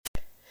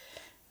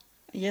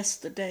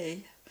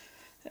yesterday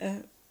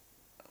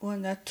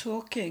when they're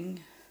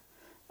talking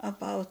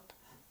about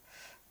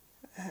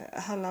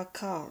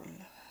halakha,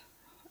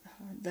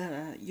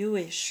 the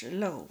Jewish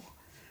law,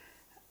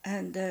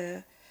 and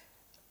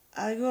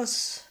I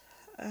was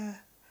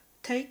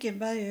taken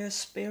by a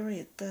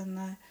spirit,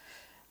 and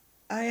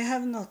I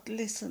have not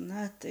listened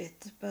at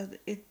it, but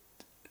it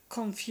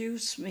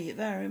confused me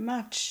very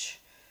much.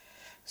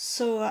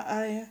 So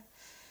I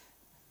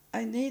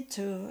need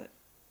to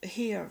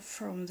hear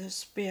from the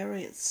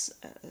spirits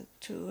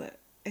to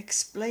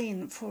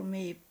explain for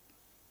me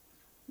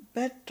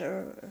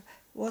better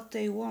what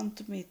they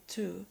want me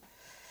to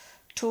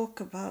talk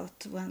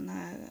about when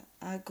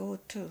I go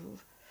to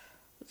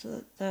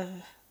the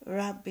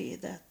rabbi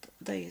that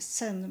they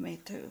send me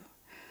to.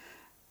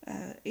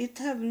 It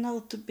have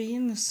not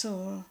been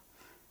so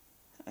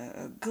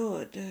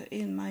good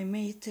in my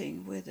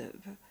meeting with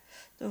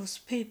those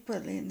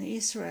people in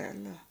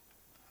Israel.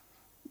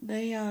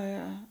 They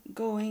are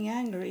going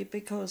angry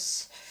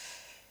because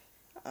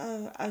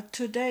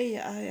today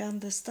I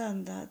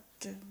understand that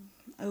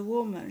a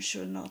woman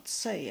should not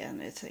say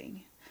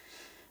anything.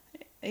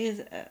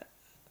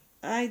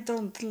 I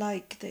don't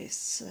like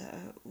this,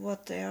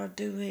 what they are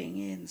doing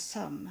in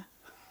some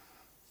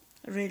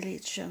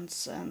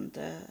religions and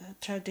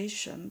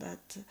tradition,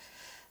 that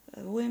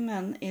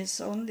women is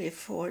only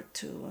for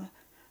to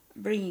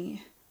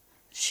bring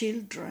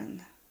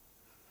children,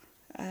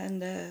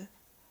 and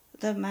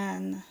the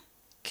man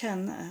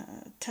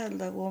can tell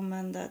the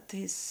woman that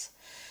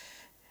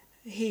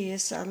he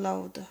is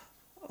allowed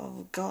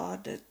of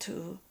God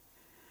to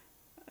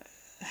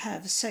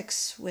have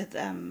sex with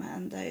them,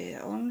 and they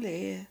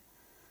only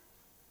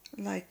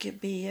like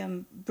be a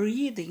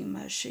breeding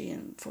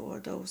machine for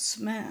those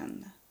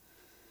men.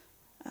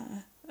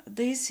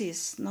 This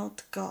is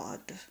not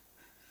God.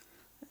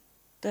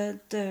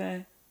 That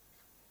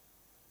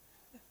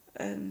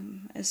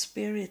a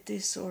spirit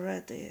is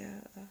already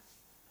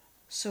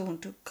soon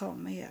to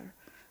come here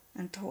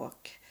and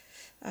talk.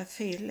 I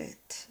feel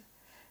it.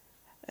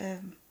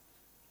 And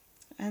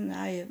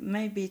I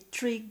maybe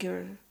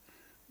trigger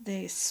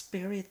the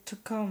spirit to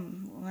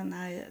come when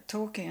I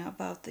talking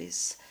about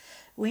this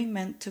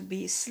women to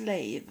be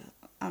slave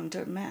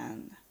under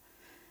man.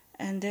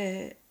 And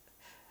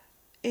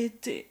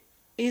it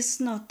is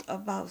not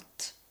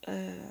about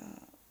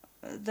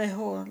the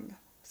whole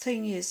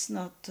thing is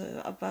not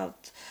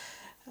about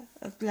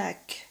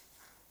black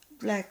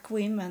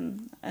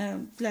women,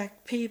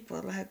 black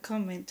people have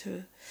come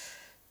into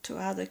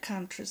other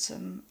countries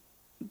and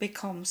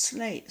become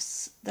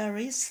slaves. There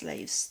is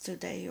slaves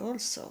today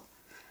also.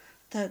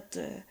 That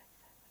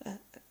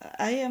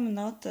I am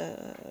not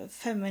a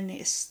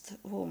feminist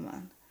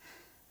woman,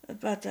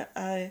 but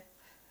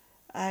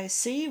I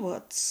see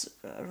what's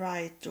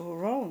right or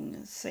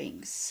wrong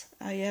things.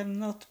 I am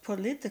not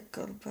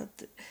political,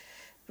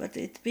 but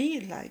it be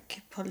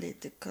like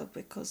political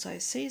because I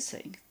see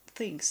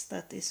things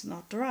that is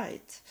not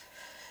right,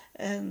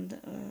 and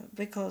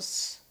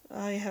because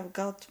I have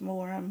got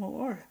more and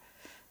more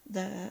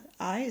the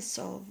eyes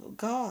of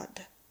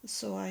God,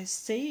 so I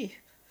see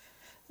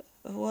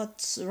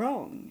what's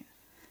wrong,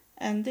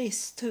 and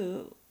this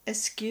to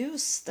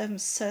excuse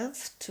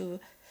themselves to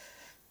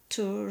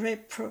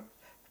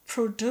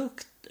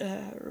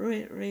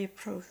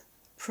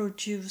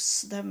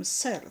reproduce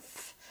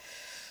themselves.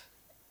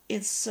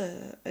 It's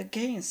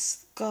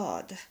against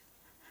God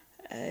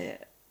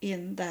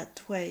in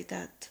that way,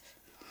 that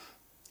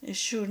it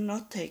should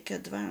not take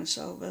advantage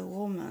of a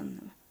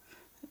woman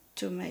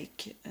to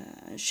make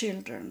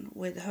children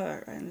with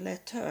her and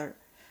let her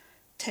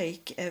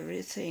take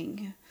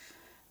everything.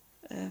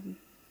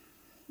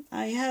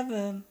 I have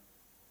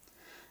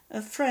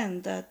a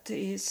friend that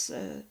is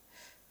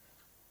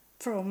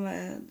from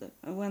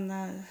when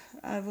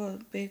I will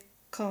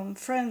become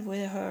friend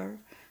with her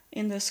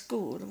in the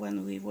school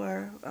when we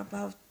were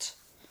about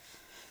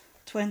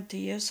 20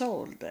 years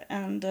old,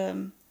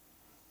 and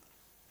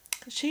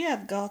she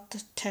have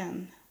got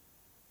 10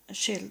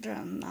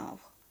 children now,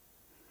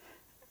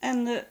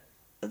 and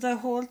the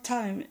whole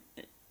time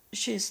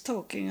she's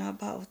talking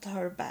about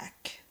her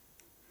back,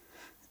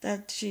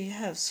 that she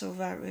has so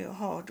very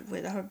hard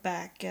with her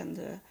back,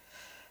 and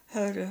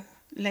her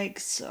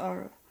legs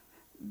are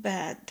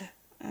bad,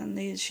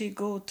 and she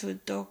go to a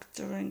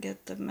doctor and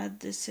get the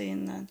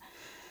medicine and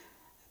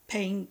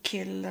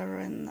painkiller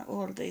and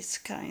all these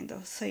kind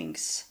of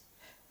things.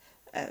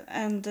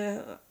 And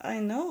I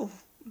know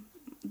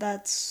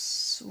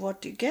that's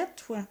what you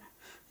get when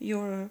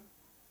your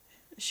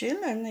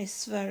children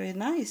is very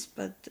nice,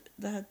 but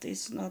that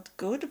is not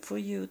good for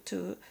you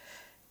to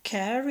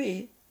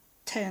carry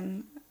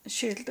 10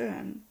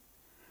 children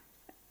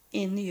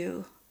in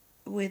you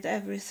with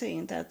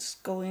everything that's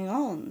going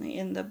on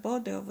in the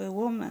body of a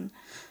woman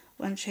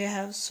when she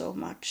has so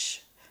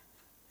much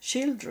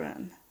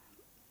children.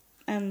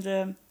 And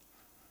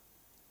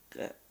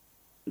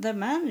the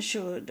man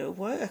should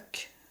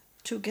work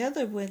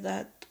together with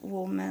that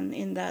woman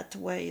in that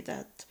way,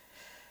 that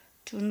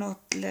to not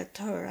let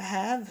her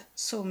have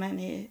so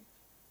many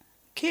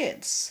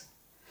kids.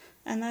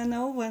 And I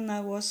know when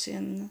I was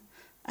in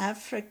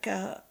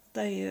Africa,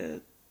 they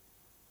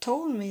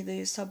told me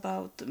this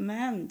about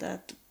men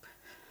that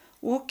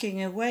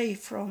walking away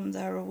from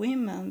their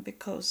women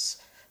because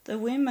the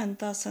women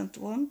doesn't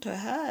want to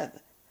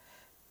have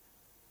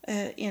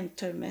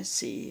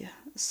intimacy,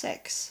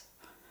 sex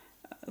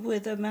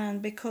with a man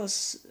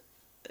because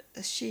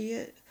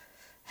she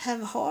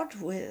have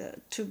hard with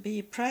to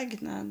be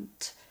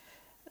pregnant,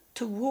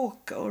 to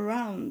walk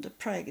around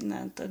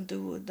pregnant and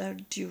do their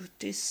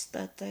duties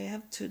that they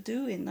have to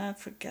do in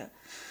Africa.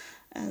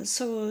 And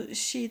so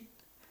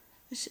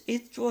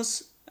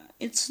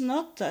it's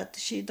not that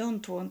she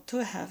don't want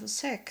to have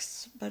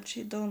sex, but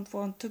she don't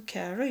want to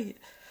carry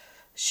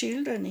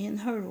children in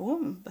her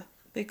womb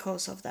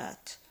because of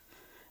that.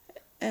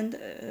 And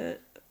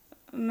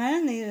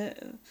many,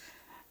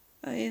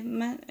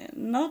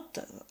 not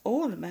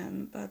all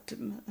men, but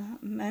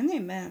many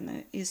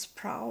men is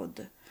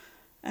proud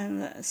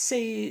and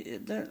see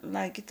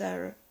like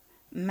their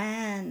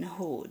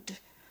manhood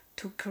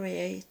to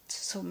create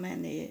so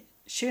many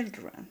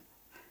children.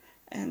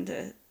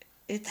 And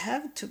it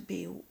have to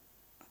be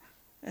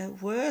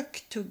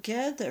work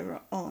together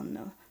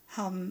on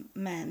how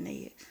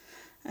many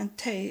and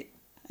take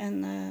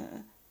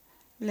and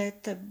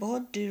let the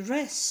body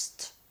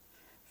rest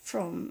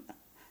from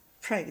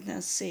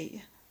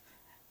pregnancy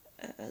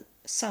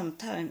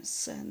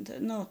sometimes and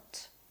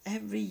not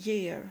every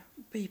year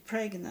be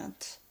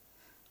pregnant.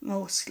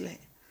 Mostly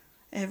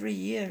every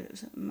year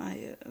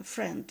my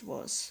friend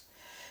was,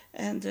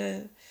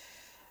 and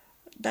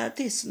that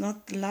is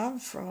not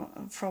love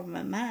from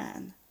a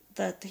man,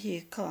 that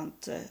he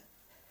can't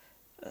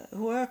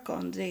work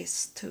on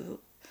this to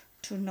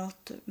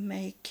not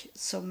make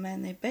so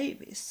many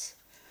babies.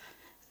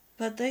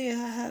 But they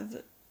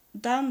have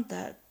done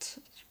that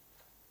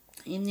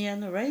in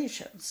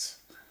generations,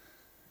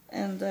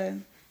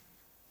 and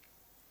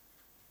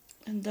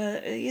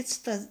it's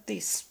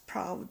this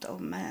proud of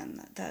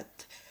man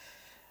that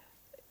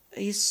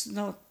is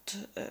not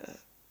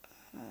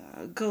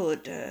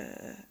good.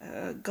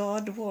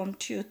 God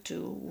wants you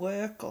to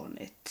work on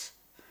it.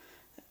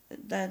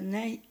 The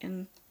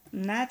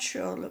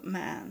natural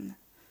man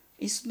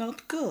is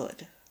not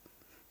good.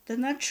 The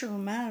natural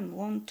man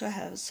wants to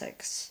have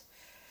sex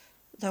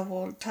the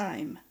whole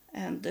time,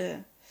 and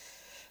the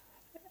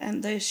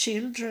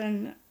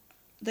children,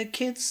 the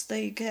kids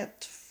they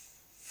get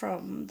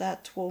from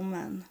that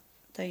woman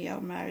they are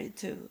married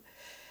to,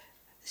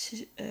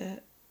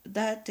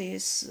 that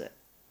is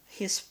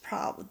his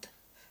proud,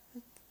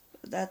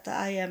 that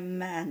I am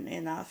man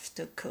enough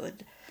to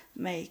could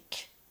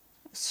make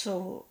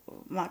so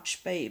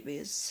much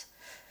babies.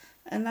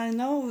 And I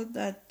know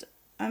that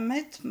I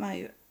met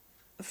my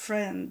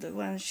friend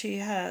when she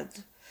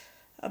had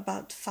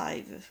about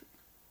 5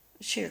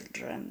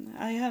 children.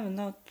 I have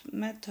not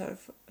met her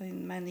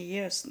in many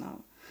years now,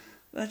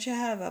 but she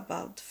have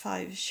about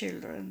 5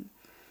 children,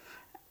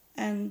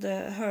 and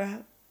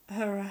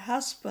her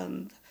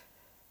husband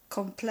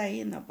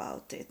complain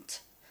about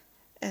it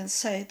and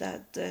say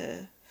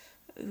that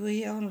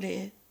we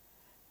only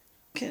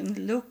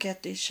can look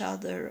at each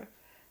other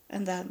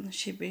and then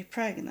she be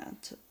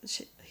pregnant,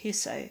 he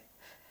say.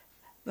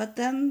 But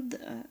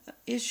then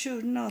it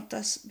should not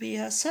be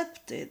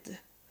accepted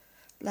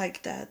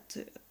like that.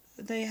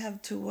 They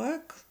have to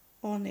work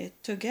on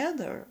it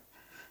together.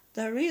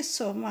 There is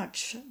so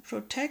much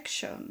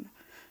protection,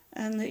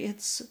 and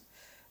it's,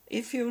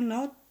 if you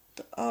not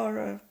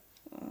are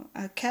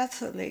a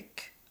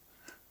Catholic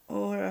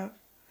or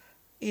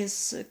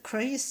is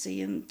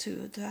crazy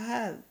into to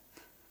have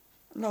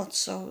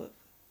lots of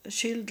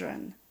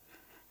children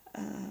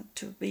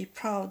to be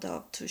proud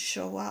of, to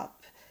show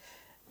up,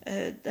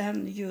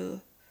 then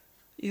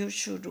you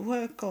should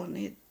work on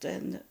it,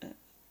 and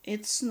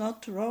it's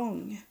not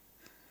wrong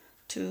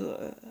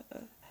to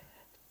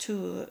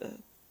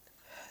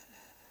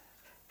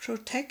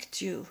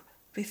protect you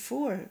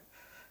before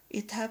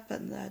it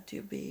happened that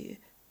you be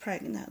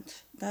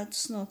pregnant.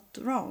 That's not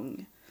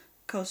wrong,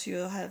 because you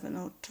have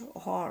not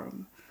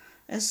harm.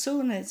 As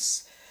soon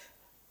as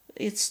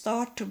it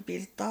start to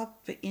build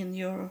up in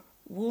your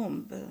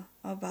womb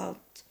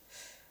about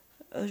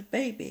a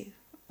baby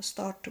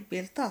start to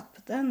build up,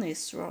 then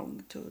it's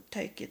wrong to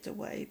take it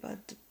away.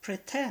 But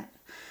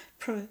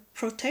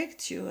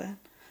protect you and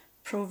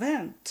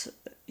prevent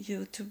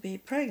you to be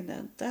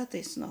pregnant, that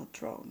is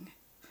not wrong.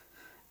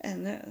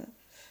 And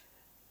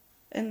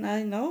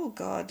I know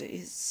God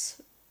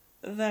is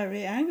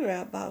very angry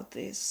about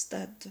this,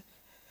 that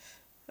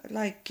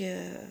like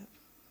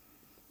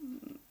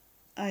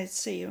I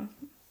see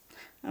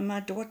my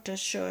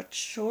daughter's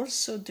church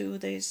also do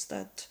this,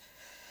 that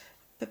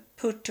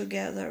put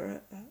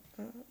together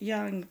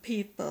young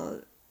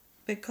people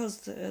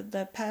because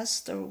the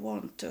pastor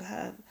want to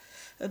have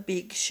a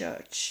big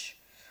church,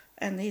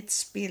 and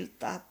it's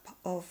built up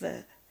of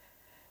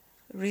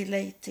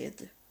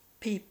related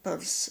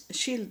people's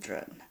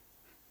children,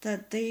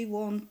 that they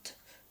want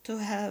to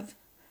have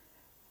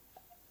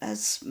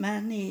as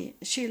many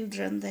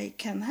children they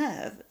can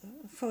have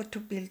for to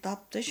build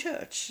up the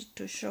church,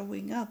 to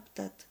showing up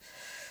that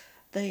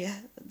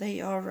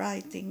they are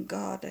right in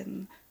God,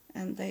 and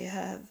they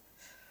have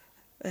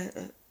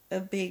a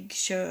big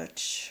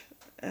church,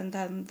 and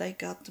then they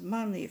got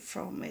money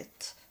from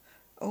it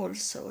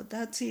also.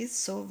 That is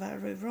so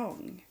very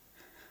wrong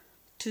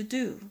to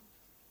do.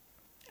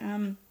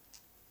 And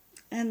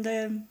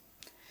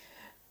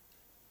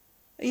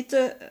it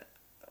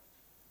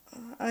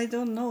I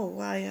don't know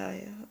why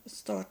I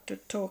start to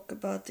talk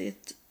about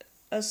it.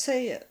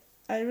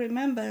 I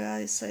remember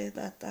I say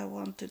that I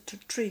wanted to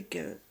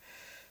trigger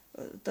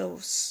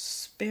those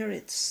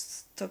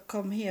spirits to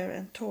come here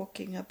and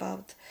talking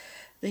about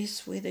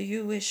this with the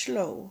Jewish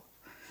law.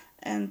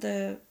 And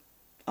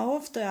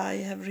after I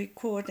have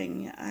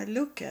recording, I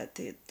look at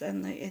it,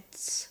 and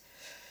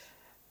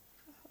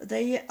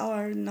they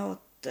are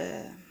not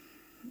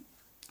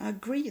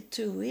agree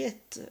to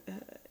it.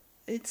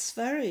 It's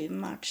very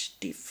much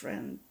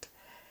different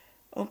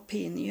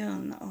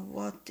opinion of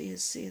what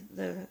is in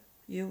the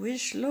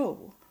Jewish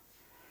law.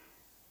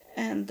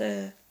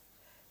 And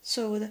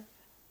so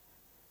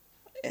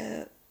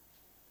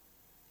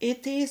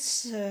it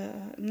is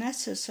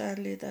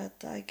necessary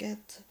that I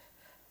get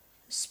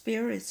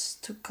spirits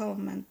to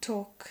come and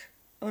talk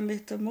a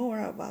little more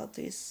about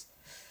these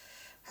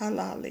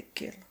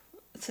halalic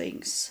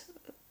things.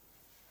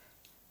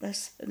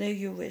 That's the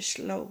Jewish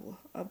law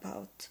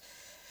about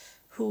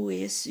who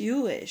is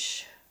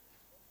Jewish,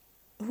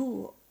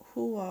 who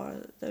are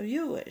the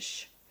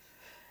Jewish.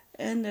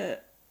 And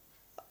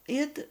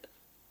it,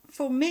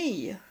 for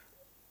me,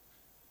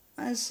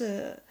 as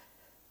a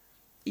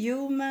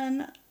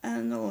human,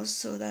 and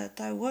also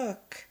that I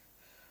work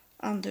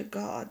under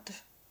God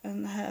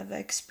and have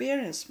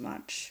experienced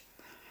much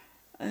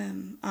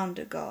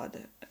under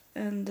God,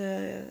 and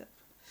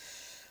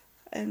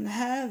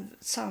have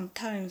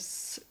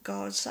sometimes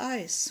God's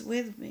eyes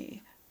with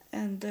me,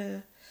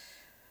 and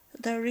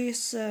there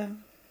is a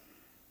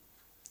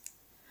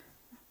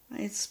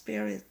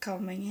spirit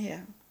coming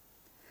here,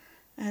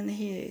 and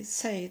he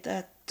say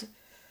that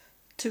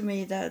to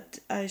me that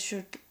I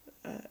should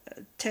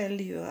tell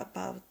you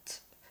about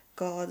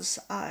God's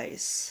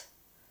eyes.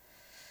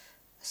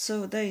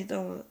 So they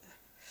don't.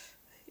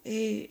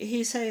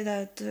 He say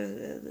that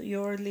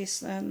your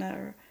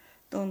listener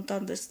don't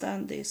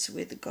understand this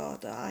with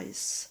God's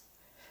eyes,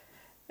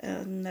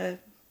 and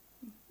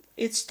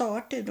it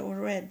started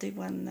already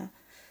when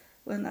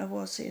I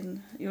was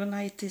in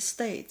United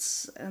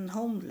States and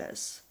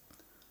homeless.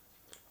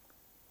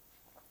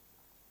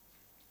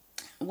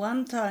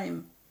 One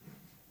time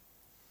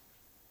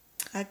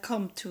I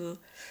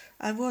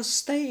was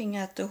staying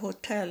at the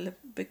hotel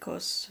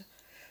because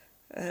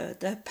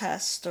the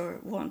pastor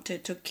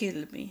wanted to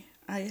kill me.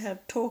 I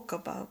have talked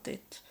about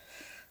it.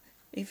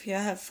 If you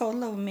have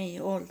followed me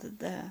all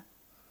the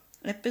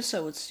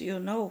episodes, you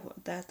know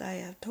that I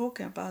have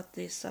talked about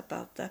this,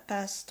 about the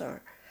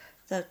pastor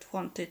that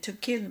wanted to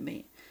kill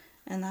me.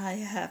 And I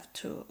have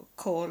to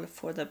call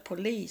for the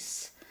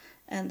police,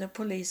 and the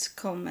police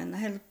come and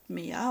help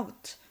me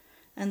out.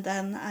 And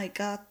then I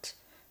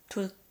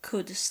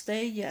could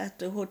stay at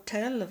the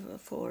hotel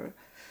for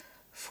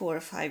 4 or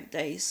 5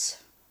 days.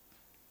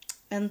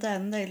 And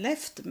then they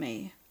left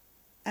me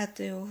at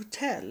the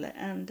hotel,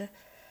 and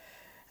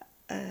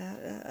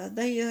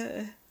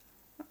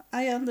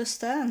I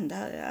understand.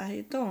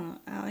 I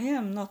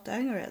am not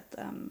angry at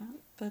them,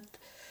 but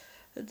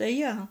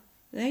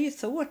they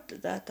thought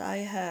that I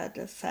had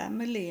a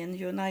family in the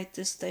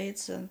United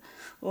States,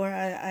 or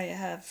I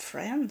have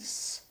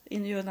friends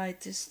in the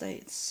United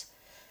States,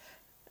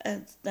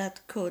 and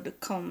that could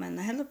come and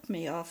help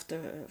me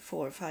after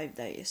 4 or 5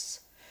 days.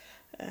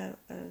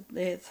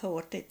 They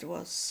thought it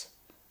was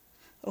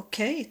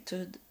okay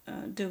to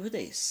do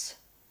this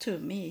to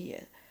me,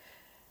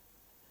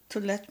 to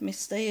let me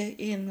stay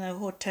in a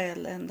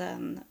hotel and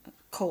then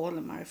call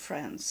my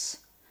friends.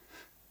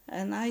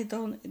 And I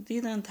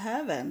didn't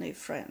have any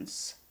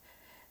friends,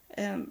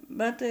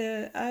 but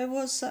I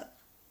was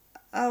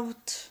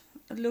out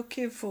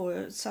looking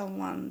for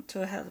someone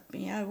to help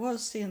me. I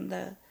was in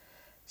the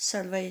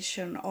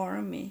Salvation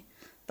Army,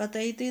 but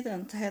they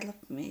didn't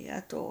help me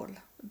at all.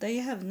 They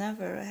have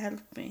never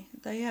helped me.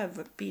 They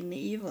have been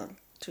evil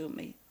to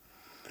me.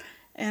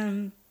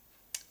 And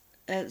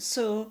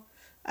so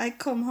I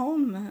come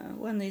home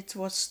when it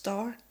was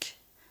dark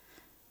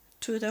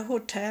to the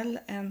hotel,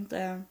 and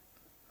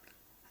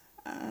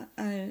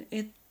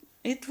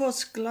it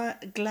was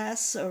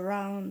glass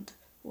around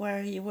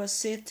where he was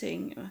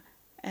sitting,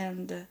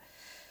 and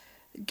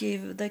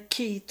give the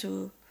key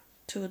to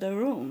the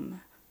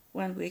room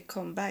when we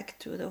come back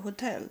to the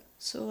hotel.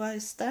 So I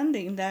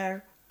standing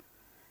there,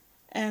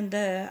 and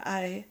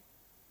I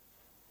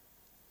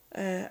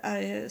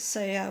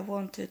say I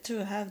wanted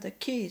to have the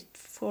key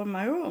for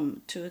my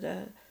room to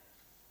the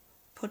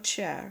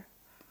portiere.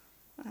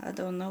 I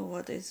don't know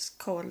what it's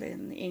called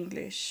in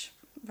English,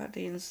 but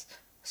in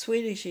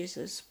Swedish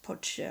it's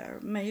portiere.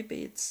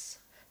 Maybe it's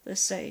the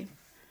same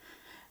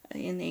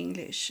in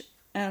English.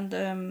 And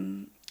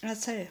I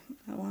say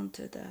I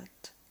wanted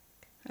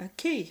a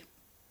key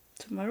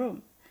to my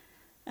room.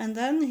 And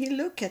then he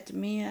looked at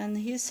me and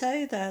he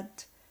said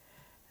that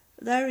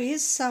there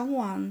is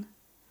someone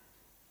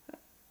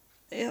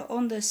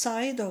on the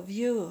side of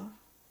you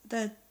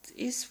that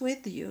is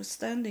with you,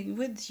 standing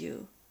with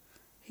you,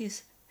 he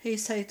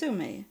said to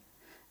me.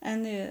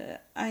 And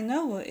I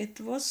know it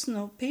was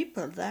no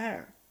people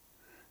there.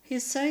 He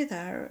said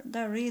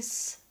there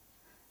is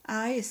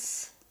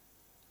eyes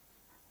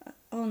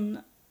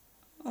on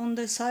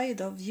the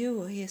side of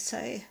you, he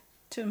say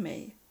to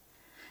me.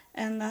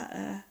 And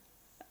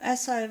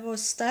as I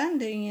was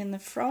standing in the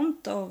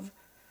front of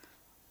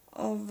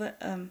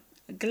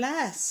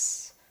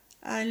glass,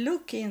 I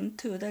look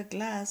into the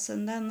glass,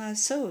 and then I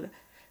saw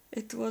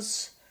it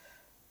was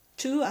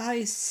two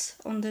eyes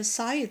on the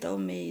side of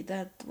me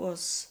that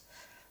was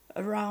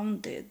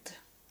rounded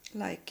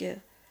like a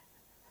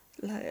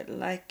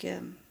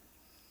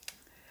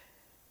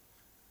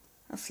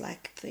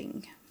flat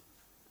thing.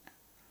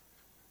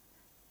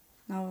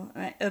 No,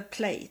 a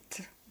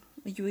plate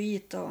you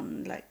eat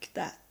on like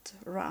that,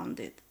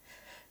 rounded.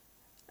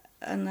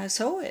 And I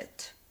saw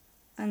it,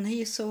 and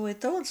he saw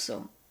it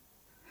also.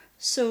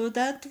 So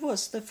that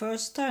was the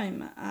first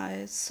time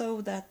I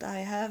saw that I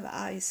have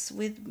eyes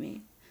with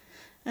me.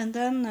 And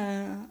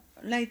then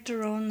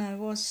later on I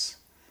was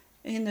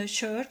in a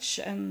church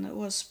and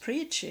was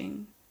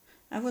preaching.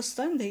 I was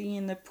standing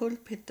in the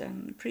pulpit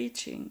and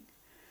preaching.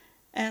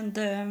 And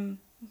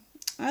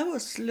I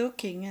was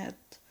looking at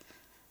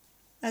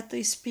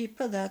these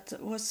people that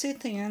was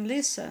sitting and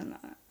listen.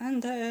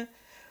 And the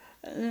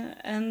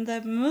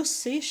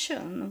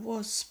musician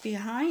was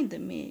behind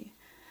me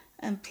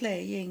and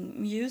playing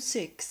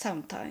music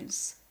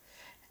sometimes.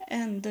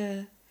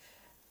 And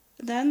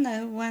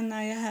then when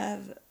I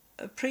have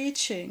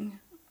preaching,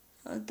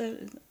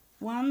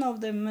 one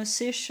of the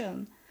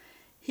musicians,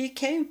 he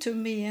came to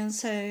me and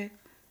said,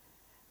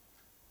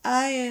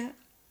 I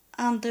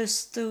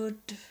understood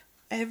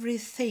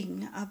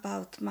everything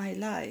about my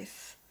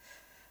life.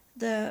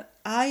 The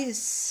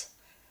eyes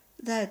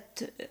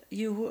that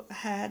you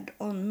had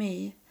on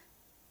me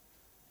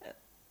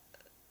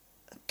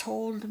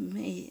told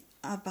me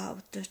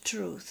about the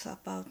truth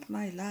about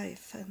my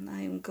life, and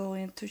I'm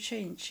going to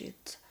change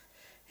it,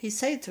 he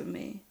said to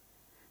me.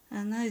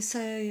 And I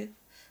say,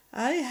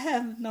 I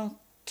have not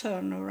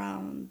turned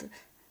around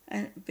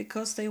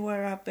because they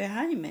were up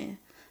behind me.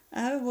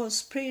 I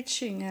was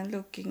preaching and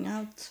looking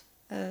out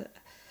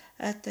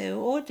at the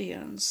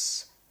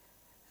audience.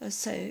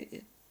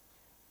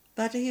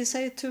 But he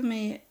said to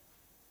me,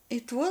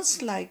 it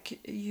was like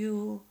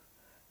you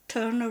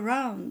turn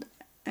around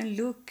and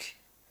look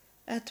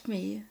at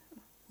me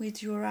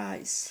with your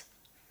eyes.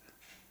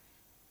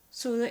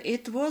 So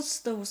it was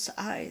those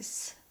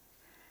eyes.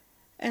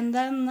 And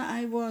then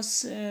I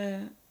was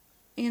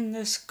in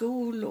the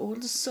school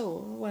also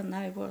when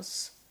I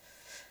was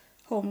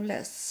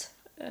homeless.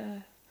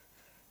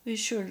 We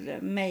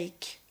should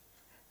make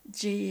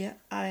GIED,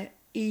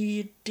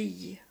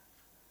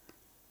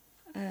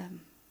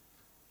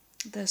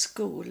 the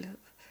school.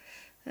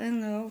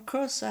 And of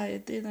course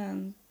I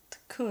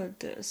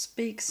could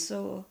speak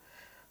so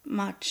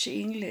much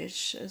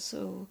English,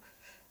 so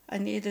I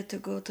needed to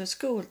go to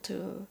school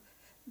to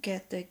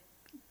get the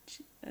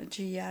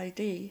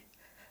GID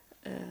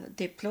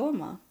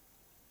diploma.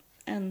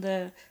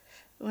 And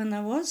when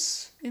I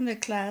was in the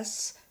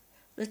class,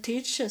 the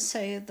teacher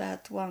said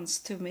that once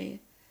to me.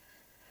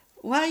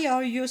 Why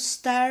are you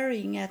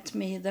staring at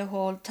me the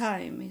whole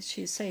time?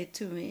 She said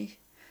to me.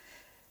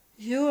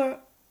 You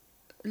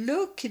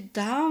look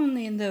down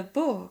in the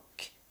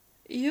book.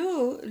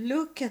 You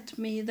look at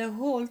me the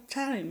whole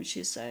time,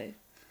 she said.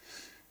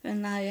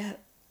 And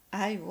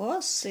I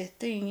was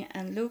sitting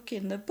and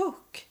looking the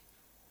book.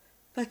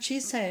 But she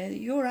said,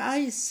 your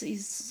eyes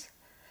is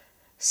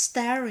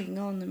staring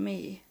on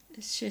me.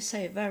 She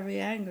said, very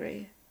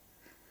angry.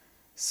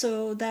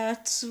 So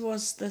that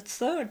was the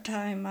third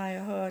time I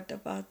heard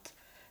about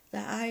the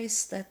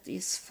eyes that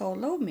is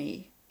follow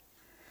me.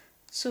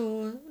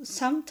 So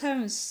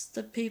sometimes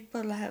the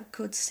people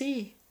could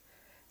see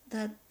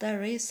that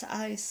there is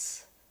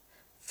eyes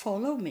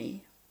follow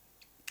me.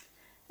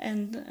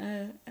 And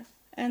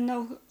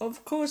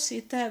of course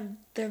it have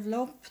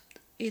developed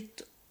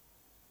it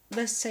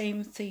the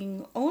same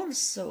thing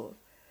also.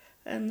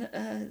 And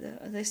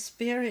the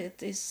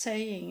Spirit is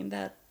saying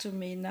that to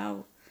me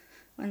now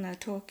when I'm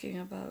talking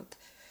about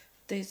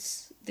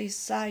this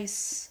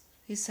eyes,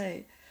 he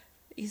say,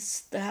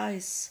 is the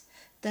eyes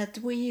that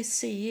we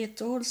see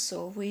it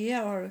also. We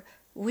are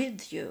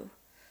with you.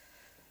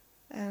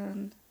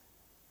 And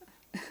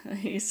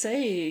he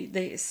say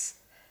this,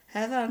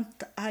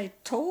 haven't I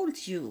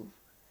told you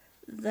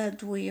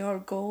that we are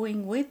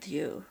going with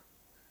you?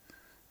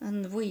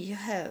 And we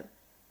have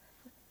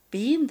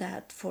been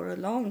that for a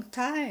long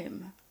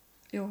time.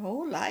 Your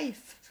whole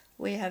life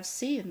we have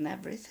seen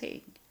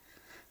everything.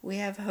 We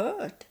have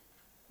heard,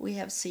 we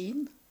have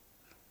seen.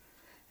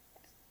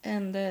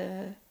 And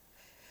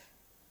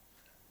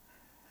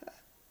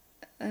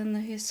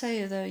he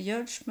say the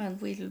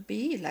judgment will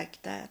be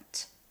like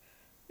that.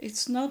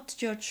 It's not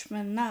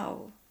judgment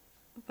now,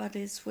 but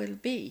it will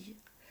be.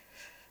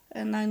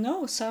 And I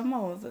know some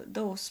of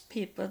those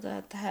people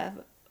that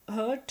have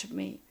hurt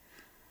me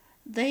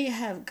they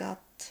have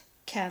got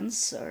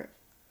cancer,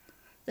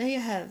 they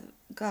have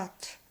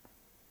got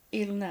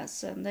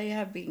illness, and they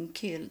have been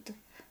killed,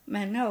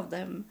 many of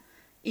them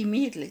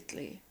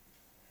immediately.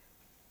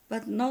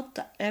 But not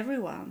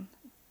everyone.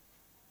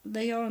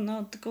 They are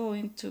not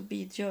going to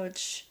be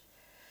judged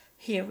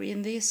here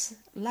in this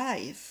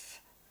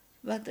life,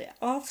 but the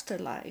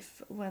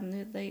afterlife,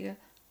 when they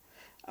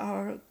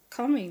are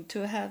coming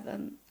to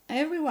heaven,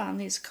 everyone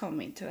is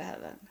coming to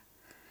heaven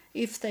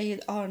if they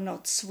are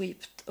not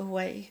swept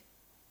away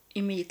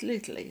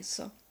immediately.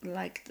 So,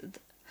 like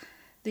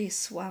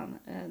this one,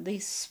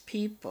 these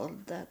people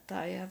that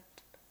I have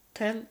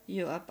tell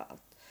you about,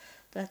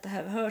 that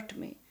have hurt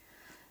me.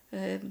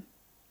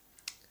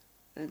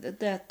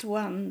 That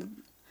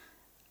one,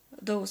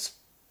 those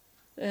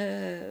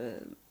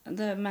the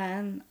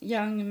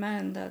young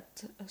man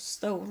that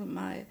stole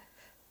my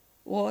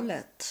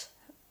wallet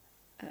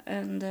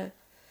and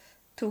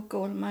took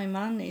all my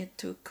money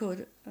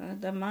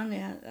the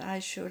money I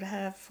should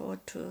have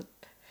to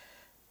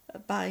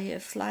buy a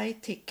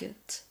flight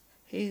ticket.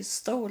 He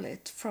stole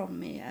it from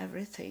me,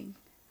 everything.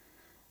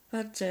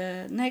 But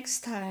next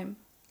time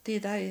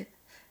I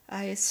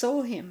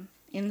saw him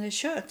in the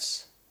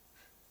church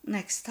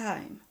next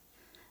time,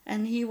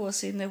 and he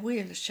was in a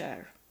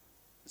wheelchair,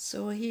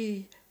 so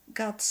he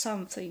got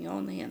something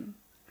on him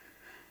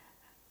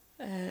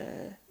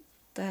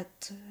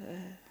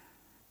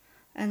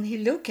and he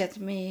looked at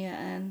me,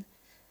 and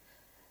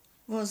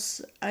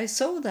I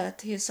saw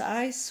that his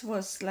eyes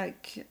was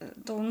like,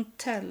 don't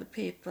tell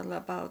people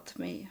about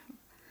me,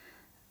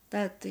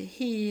 that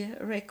he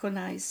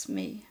recognized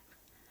me,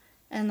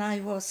 and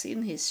I was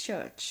in his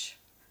church.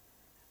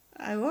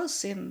 I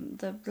was in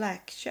the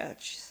black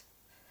church.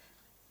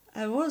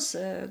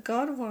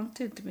 God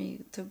wanted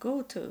me to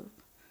go to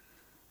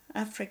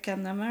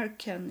African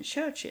American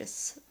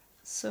churches,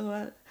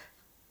 so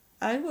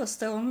I was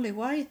the only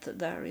white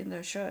there in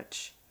the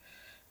church.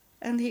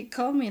 And he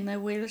come in a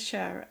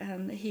wheelchair,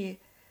 and he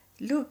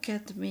looked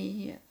at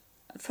me,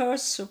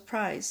 first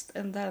surprised,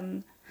 and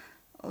then,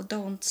 oh,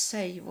 don't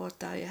say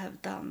what I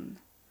have done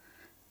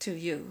to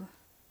you,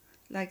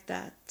 like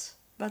that.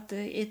 But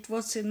it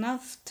was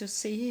enough to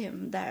see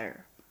him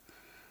there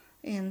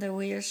in the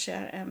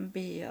wheelchair and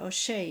be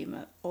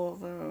ashamed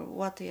over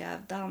what he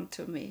had done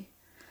to me.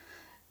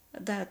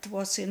 That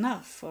was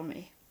enough for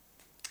me.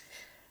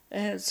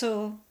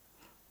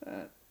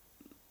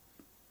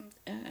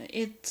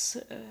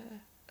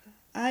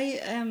 I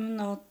am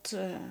not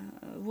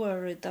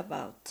worried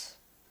about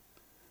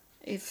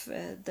if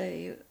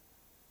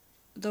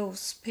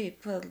those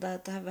people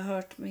that have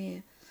hurt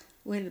me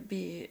will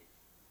be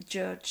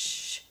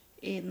judged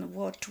in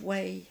what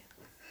way,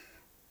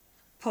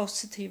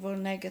 positive or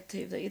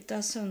negative. It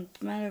doesn't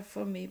matter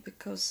for me,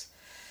 because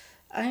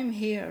I'm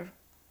here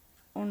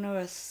on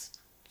earth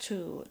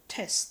to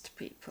test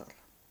people.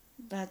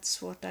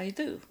 That's what I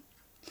do.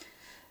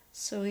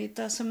 So it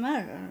doesn't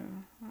matter.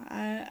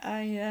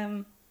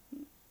 I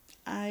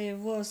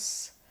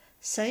was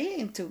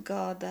saying to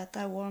God that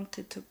I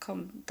wanted to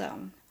come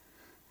down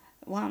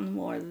one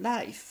more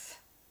life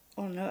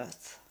on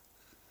earth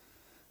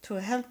to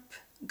help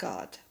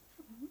God,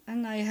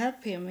 and I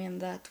help Him in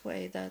that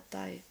way, that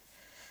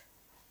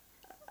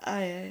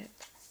I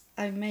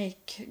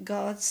make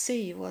God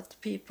see what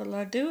people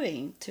are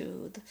doing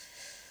to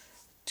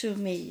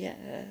me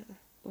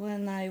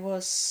when I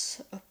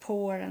was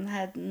poor and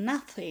had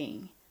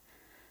nothing.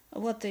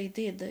 What they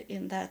did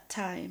in that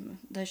time,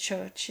 the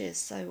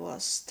churches I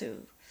was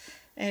to.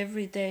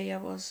 Every day I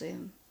was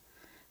in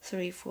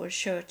 3-4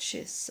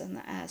 churches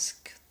and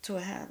asked to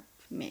help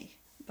me,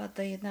 but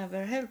they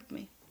never helped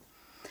me.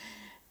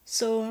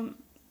 So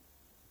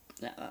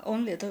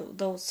only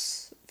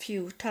those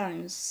few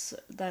times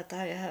that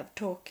I have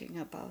talking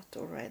about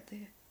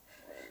already.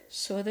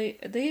 So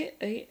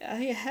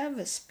I have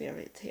a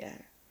spirit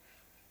here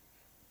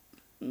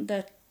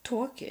that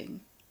talking.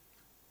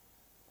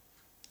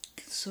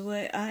 So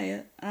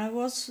I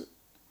was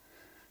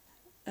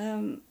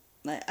I'm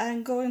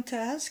going to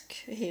ask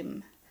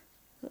him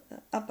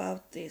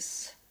about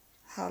this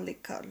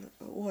Halakal,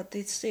 what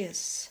it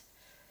is,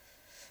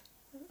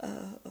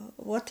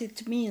 what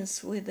it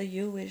means with the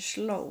Jewish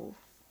law.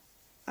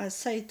 I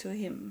say to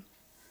him,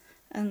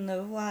 and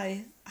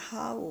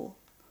how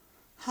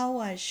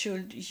I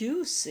should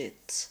use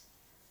it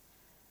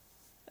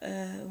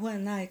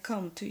when I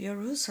come to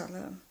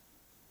Jerusalem,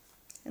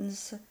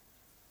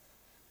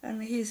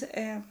 and he's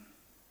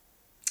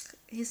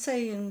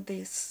saying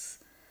this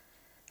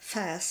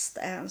fast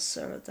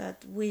answer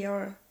that we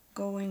are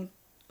going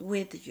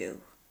with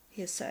you,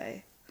 he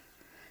say,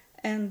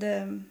 and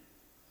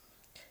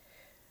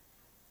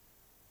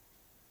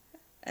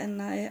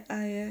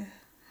I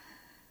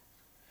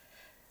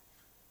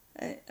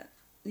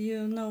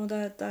you know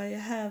that I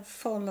have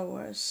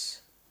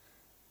followers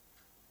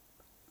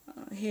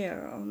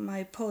here on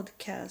my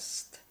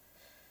podcast,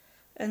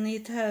 and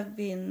it have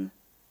been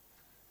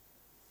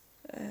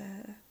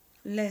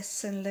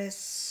less and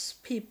less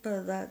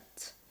people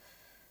that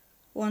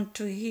want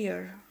to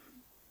hear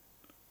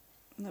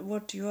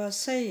what you are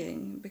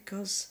saying,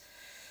 because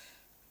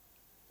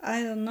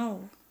I don't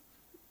know.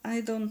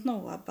 I don't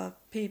know about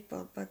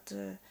people, but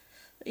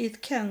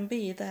it can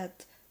be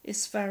that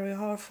it's very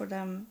hard for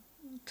them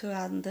to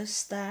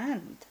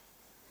understand.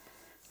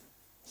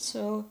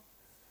 So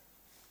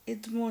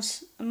it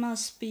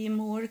must be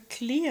more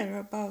clear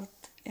about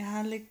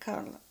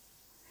Hallikal.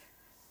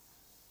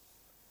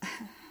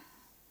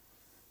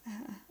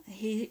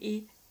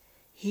 He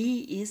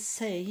is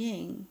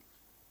saying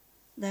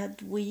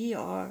that we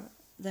are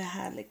the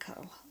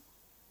Hallikal.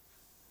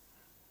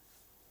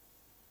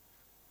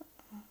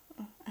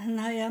 And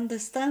I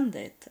understand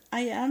it.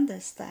 I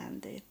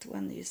understand it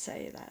when you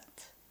say that.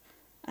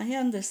 I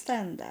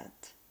understand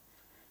that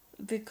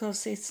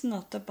because it's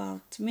not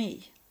about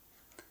me.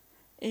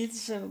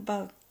 It's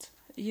about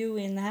you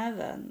in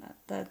heaven,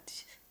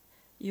 that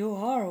you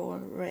are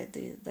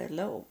already the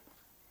law.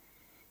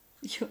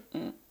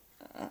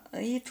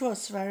 It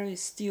was very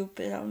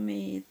stupid of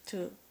me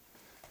to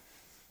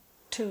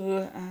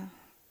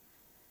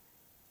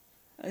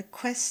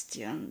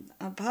question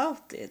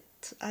about it.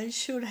 I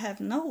should have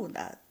known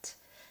that.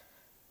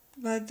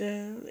 But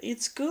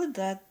it's good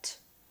that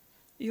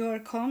you are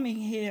coming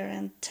here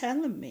and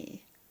telling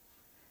me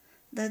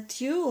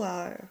that you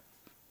are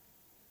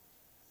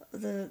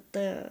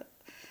the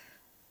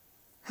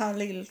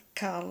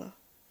Halilkal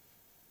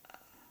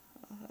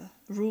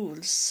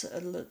rules,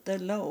 the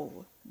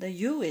law, the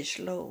Jewish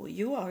law.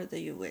 You are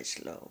the Jewish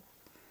law.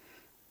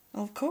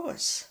 Of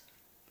course.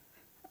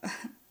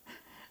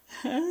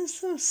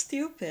 So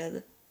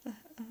stupid.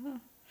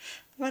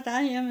 But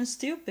I am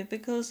stupid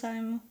because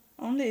I'm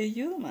only a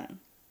human,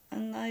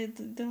 and I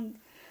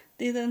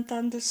didn't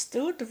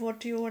understood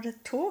what you were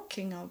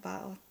talking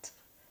about.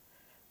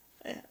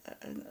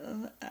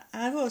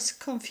 I was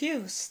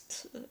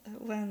confused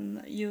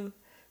when you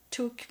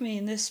took me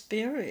in the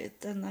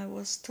spirit, and I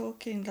was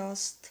talking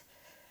last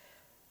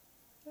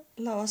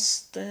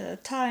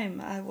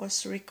time I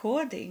was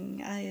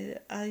recording.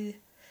 I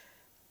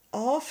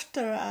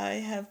after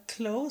I have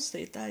closed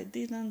it, I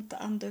didn't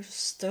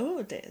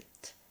understood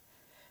it.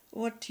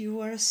 What you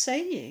were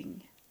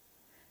saying,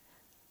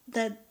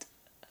 that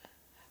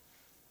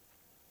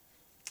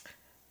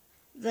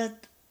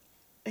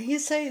he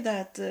say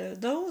that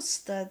those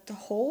that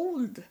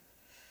hold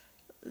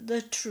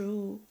the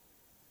true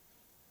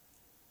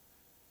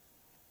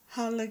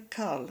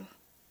halakal,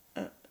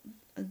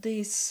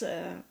 this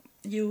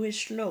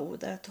Jewish law,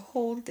 that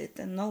hold it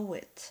and know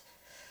it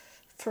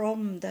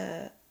from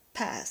the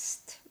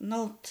past,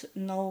 not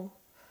know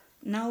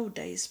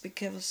nowadays,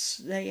 because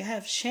they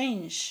have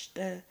changed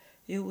the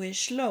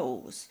Jewish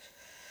laws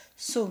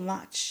so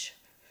much.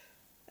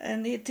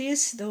 And it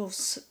is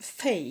those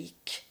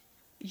fake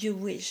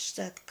Jewish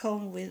that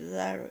come with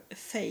their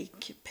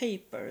fake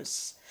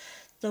papers,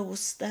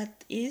 those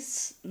that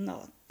is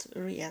not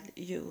real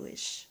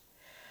Jewish.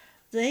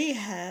 They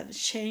have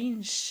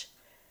changed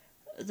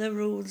the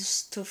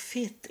rules to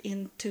fit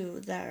into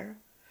their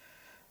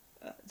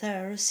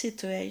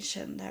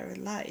situation, their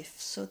life,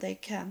 so they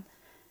can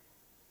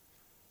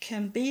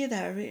be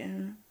there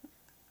in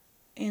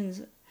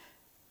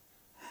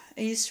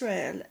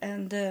Israel,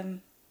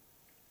 and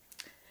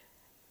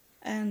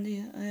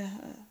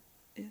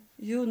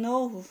you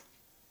know,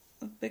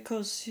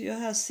 because you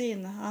have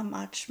seen how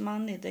much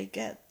money they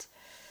get,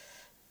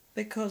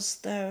 because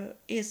there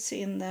is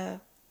in the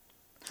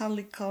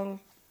Halakal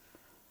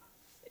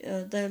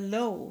the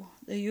law,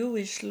 the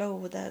Jewish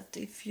law, that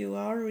if you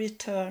are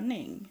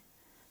returning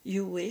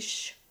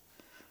Jewish,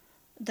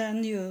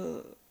 then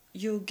you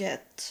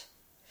get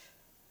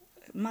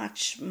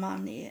much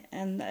money,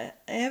 and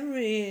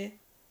every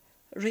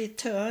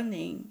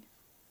returning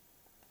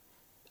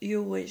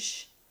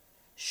Jewish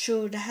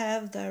should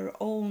have their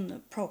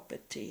own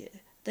property.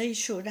 They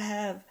should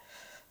have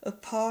a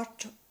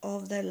part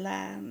of the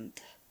land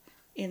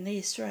in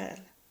Israel.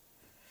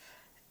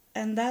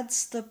 And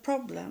that's the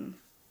problem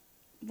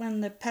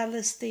when the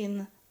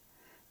Palestine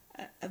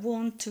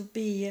want to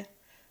be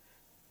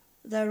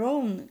their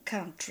own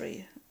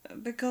country,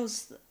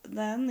 because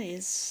then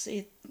is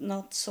it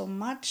not so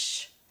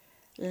much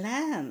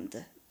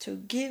land to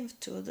give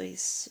to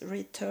this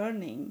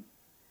returning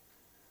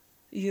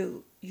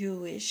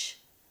Jewish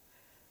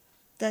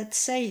that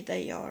say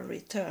they are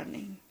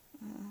returning,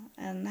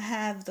 and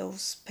have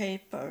those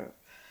paper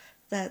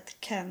that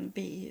can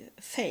be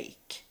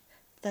fake,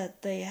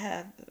 that they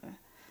have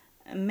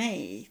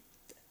made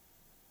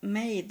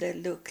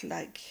look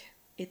like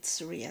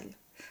it's real,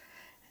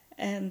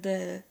 and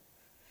they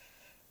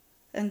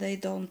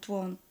don't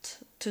want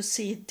to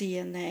see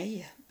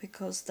DNA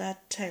because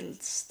that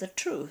tells the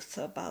truth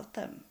about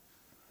them.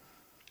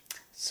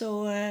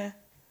 So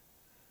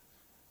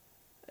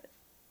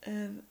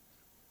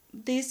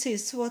this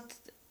is what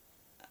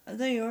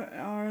they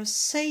are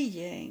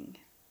saying.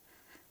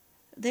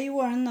 They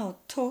were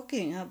not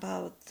talking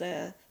about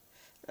the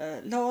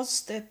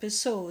last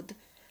episode.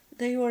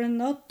 They were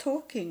not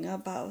talking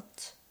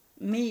about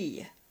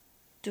me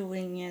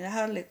doing in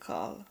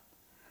Halakal.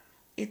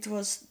 It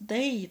was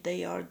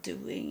they are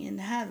doing in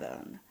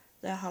heaven,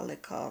 the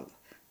Halakal,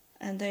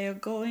 and they are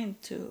going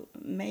to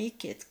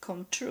make it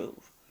come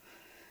true.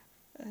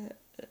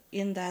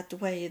 in that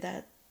way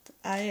that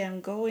I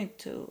am going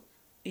to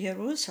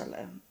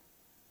Jerusalem,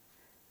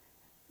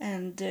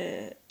 and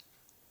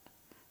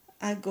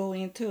I go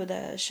into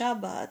the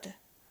Shabbat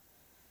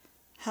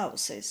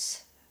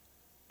houses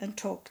and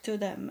talk to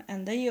them,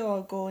 and they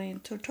are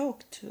going to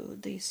talk to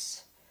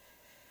these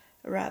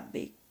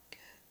rabbi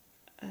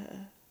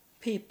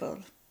people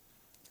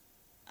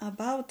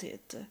about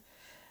it.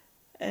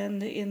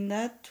 And in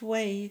that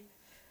way,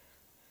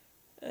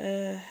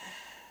 I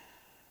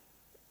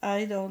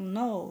don't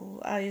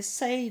know, I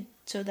say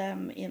to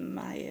them in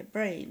my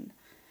brain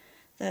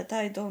that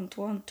I don't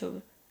want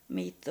to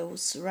meet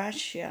those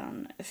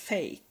Russian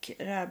fake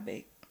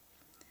rabbi.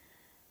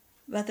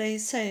 But they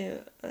say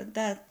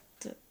that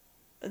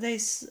they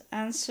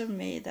answer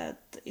me that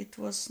it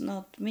was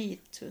not me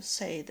to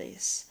say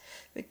this,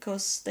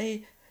 because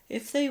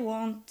if they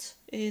want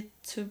it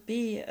to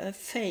be a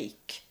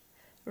fake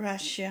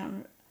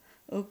Russian,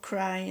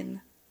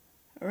 Ukraine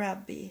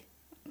rabbi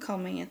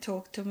coming and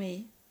talk to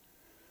me,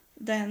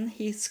 then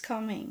he's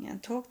coming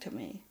and talk to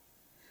me.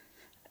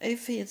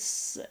 If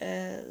it's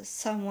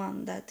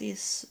someone that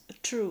is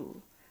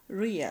true,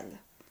 real,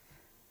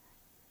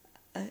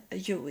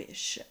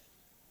 Jewish,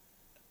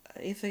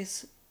 if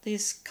it's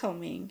this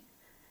coming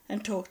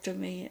and talk to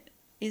me,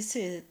 is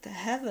it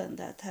heaven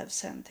that have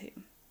sent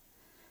him?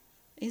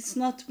 It's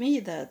not me.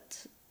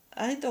 That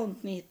I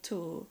don't need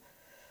to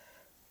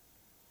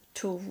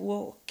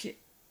walk.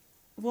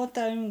 What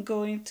I'm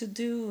going to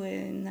do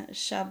in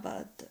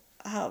Shabbat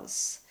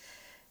house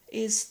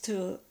is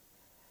to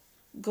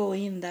go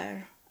in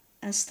there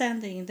and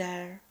standing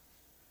there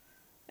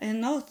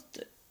and not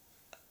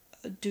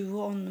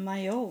do on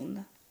my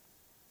own.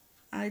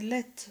 I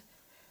let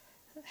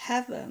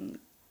heaven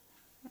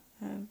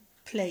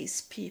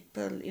place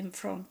people in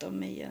front of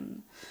me,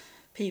 and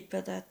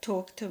people that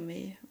talk to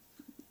me,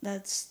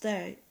 that's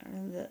their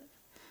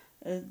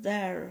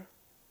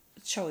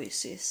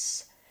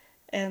choices.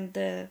 And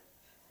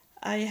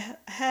I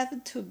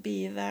have to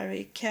be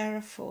very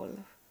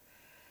careful,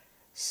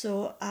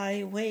 so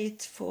I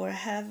wait for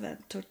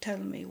heaven to tell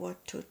me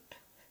what to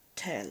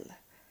tell,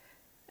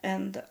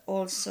 and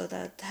also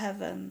that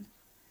heaven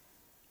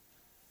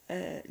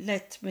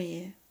let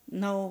me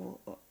know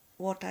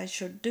what I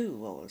should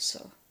do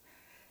also.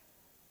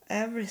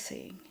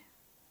 Everything.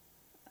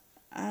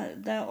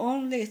 The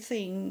only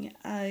thing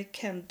I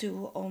can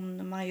do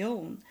on my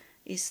own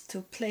is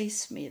to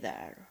place me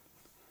there.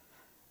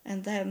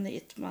 And then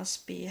it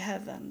must be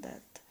heaven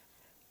that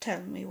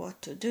tell me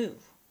what to do.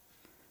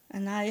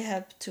 And I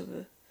have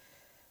to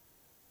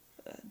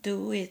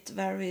do it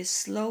very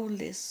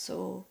slowly,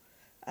 so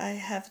I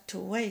have to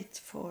wait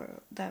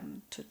for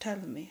them to tell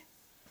me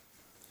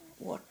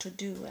what to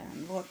do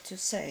and what to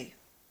say.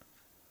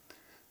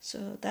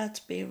 So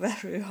that be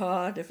very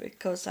hard,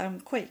 because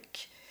I'm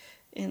quick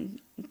in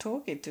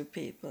talking to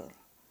people,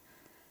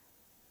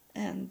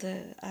 and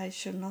I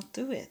should not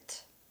do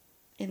it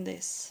in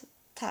this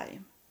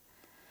time.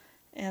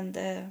 And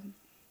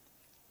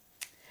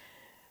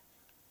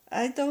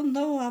I don't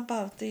know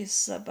about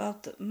this,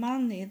 about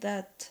money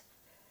that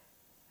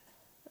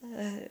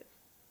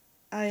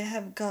I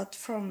have got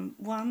from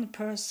one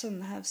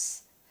person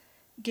has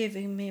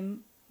given me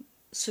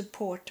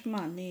support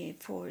money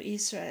for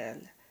Israel.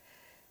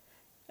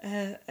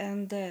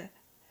 And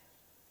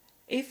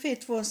if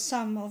it was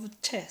some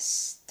of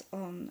test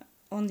on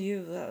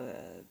you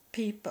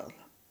people,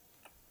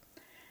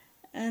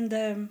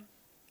 and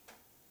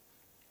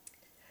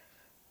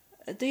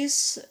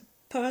this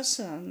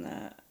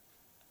person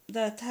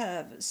that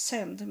have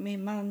sent me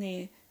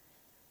money,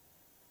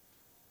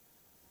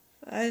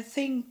 I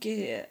think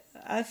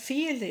I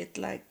feel it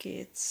like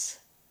it's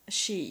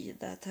she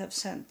that have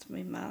sent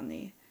me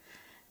money,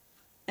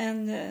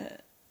 and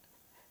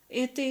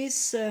it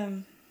is.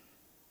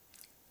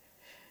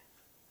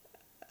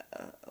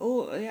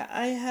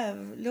 I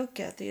have looked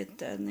at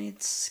it, and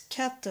it's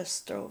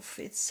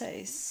catastrophe. It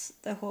says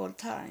the whole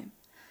time,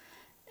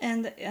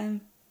 and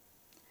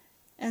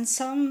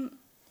some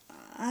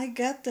I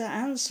got the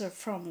answer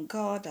from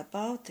God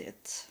about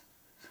it.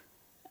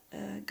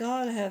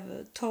 God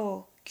have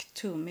talked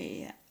to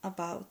me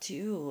about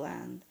you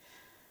and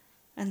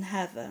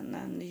heaven,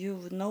 and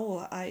you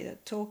know I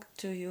talked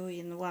to you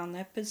in one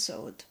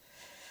episode,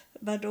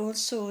 but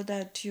also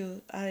that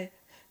you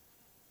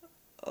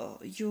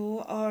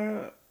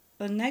are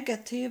a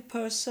negative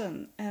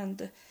person,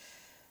 and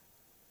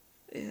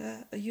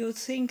you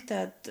think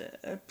that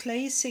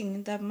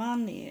placing the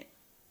money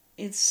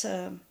is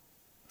a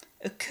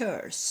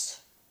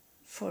curse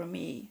for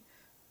me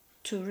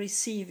to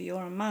receive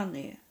your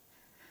money,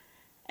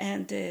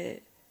 and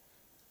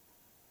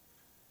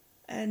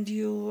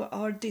you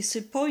are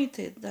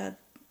disappointed that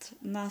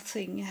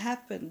nothing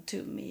happened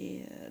to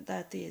me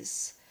that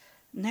is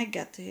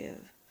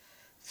negative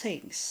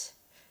things.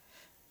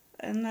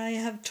 And I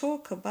have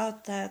talked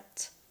about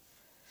that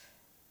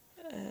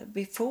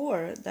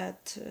before,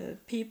 that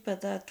people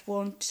that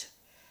want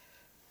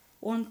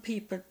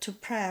people to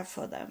pray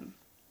for them,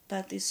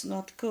 that is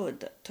not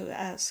good to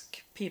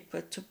ask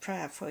people to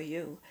pray for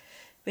you,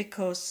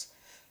 because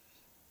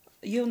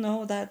you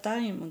know that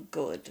I'm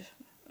good,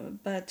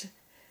 but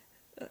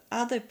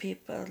other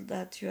people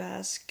that you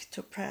ask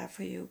to pray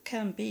for you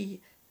can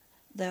be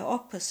the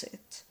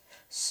opposite.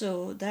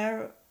 So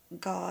their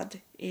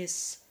God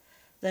is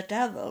the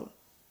devil.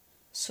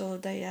 So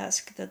they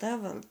ask the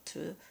devil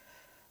to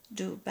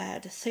do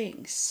bad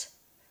things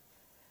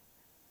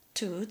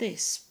to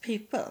these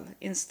people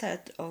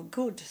instead of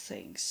good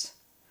things.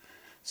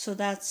 So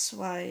that's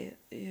why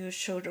you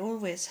should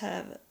always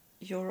have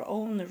your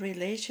own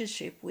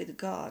relationship with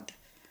God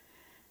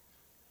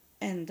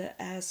and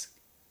ask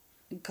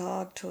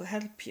God to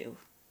help you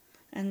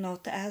and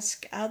not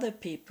ask other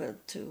people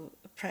to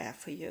pray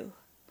for you.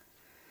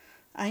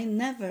 I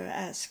never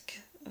ask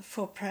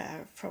for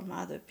prayer from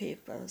other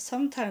people.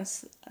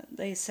 Sometimes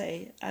they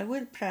say, I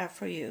will pray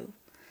for you.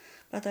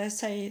 But I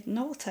say,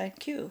 no,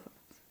 thank you.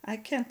 I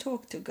can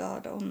talk to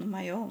God on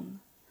my own.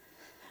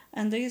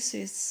 And this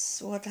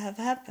is what have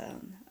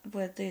happened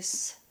with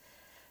this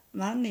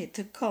money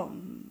to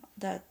come,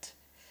 that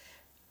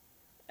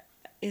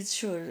it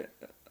should,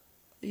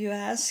 you're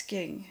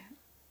asking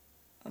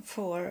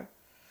for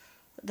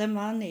the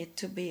money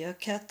to be a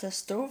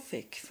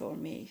catastrophic for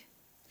me.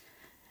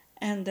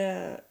 And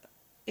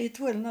it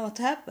will not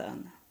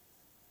happen.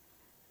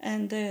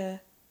 And the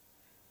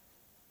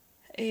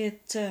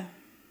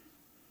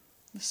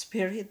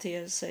spirit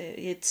here say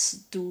it's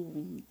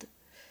doomed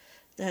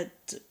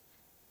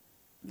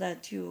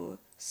that you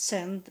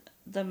send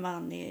the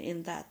money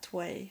in that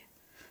way.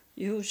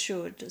 You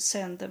should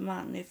send the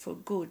money for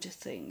good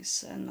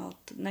things and not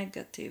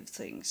negative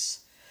things.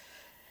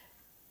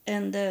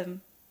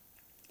 And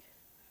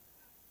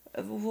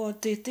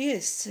what it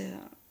is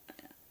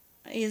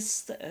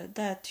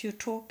that you're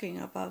talking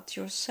about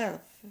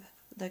yourself,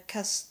 the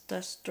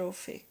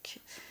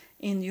catastrophic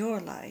in your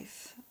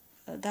life.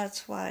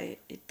 That's why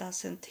it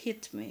doesn't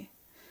hit me,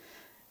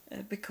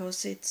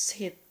 because it's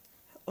hit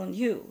on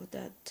you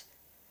that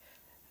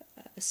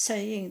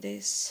saying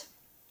this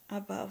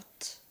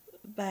about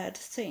bad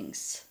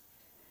things.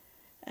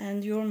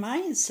 And your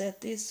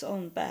mindset is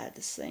on bad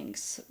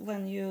things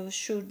when you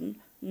should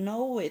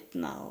know it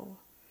now.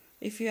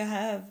 If you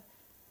have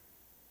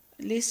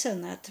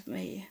listened at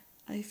me,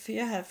 if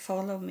you have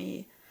followed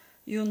me,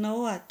 you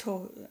know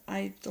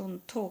I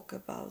don't talk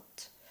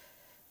about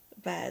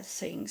bad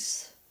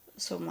things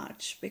so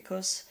much,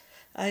 because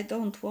I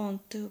don't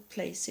want to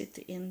place it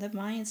in the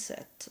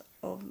mindset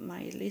of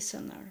my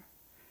listener.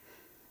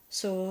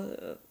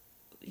 So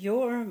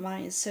your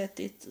mindset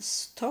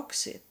is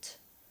toxic.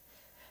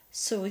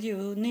 So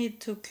you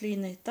need to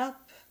clean it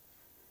up.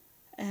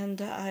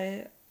 And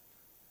I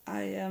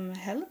am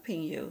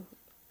helping you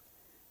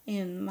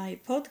in my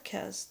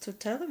podcast to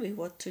tell you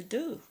what to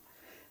do.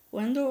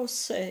 When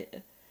those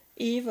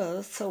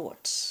evil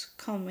thoughts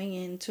coming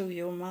into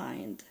your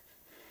mind,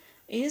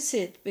 is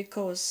it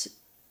because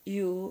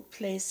you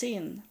place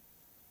in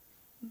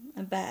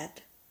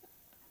bad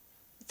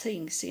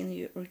things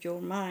in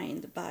your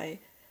mind by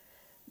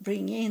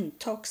bringing in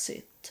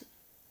toxic?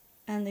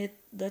 And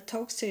the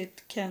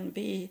toxic can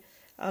be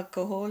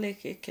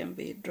alcoholic, it can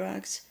be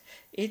drugs,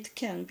 it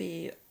can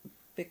be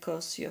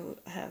because you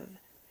have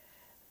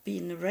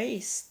been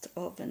raised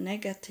of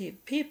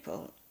negative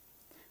people,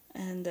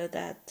 and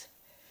that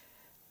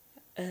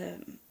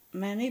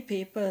many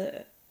people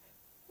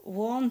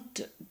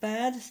want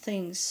bad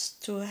things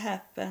to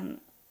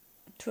happen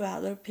to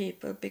other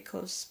people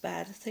because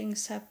bad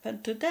things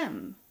happen to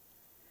them.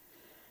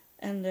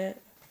 And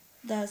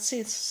that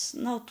is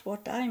not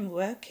what I'm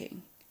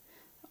working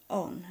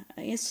on.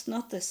 It's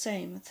not the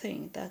same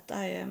thing that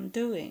I am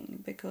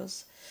doing,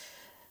 because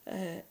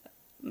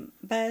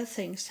bad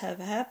things have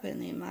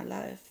happened in my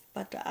life,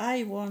 but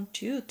I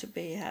want you to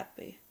be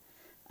happy.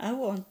 I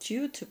want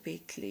you to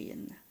be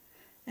clean.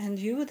 And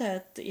you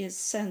that is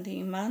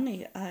sending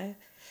money,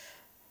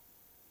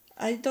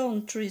 I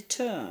don't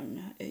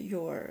return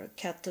your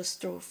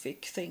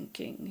catastrophic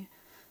thinking.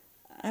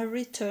 I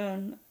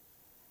return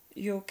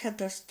your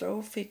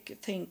catastrophic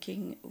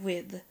thinking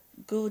with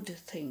good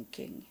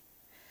thinking.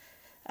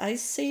 I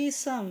see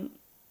some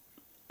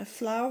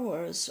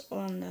flowers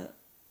on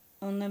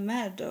a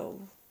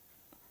meadow,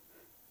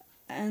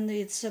 and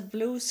it's a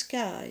blue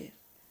sky,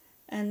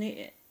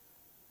 and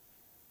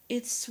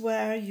it's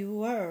where you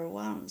were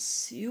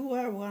once. You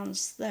were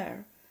once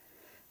there,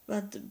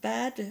 but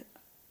bad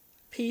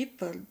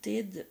people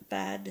did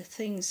bad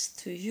things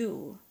to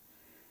you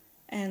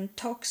and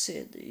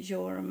toxic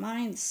your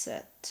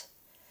mindset.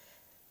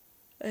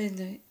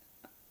 And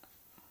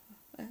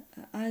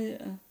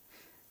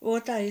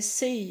what I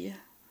see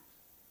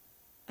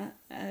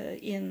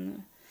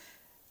in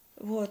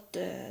what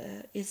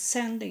is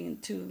sending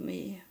to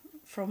me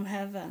from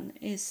heaven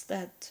is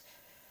that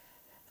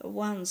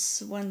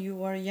once when you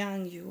were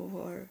young you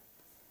were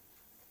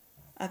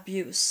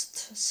abused,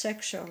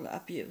 sexual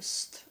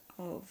abused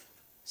of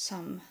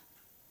some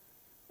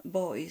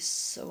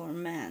boys or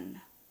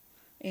men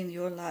in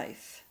your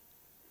life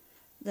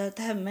that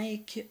have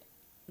make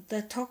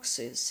the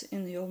toxins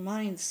in your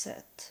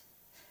mindset.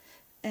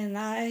 And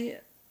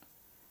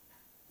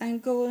I'm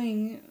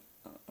going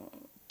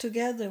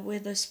together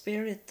with the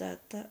spirit that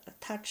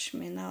touched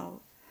me now,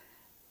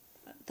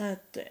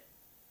 that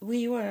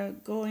we are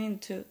going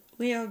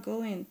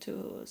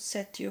to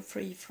set you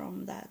free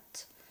from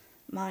that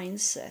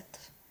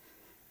mindset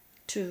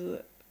to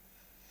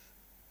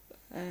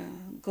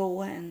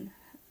go and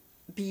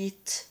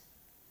beat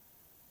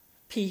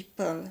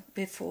people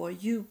before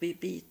you be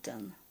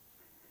beaten,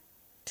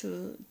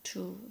 to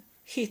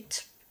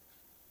hit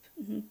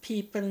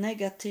people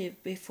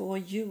negative before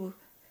you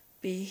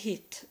be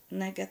hit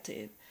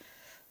negative.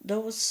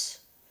 Those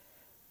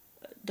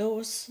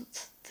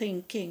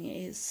thinking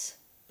is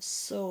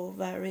so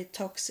very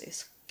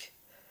toxic,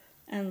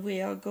 and we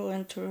are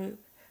going to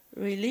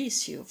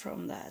release you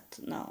from that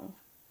now.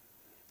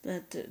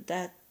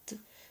 That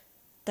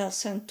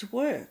doesn't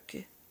work.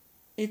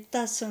 It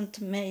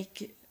doesn't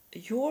make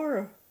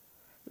your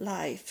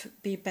life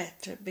be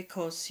better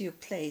because you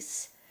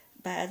place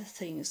bad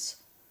things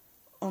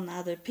on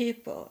other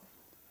people.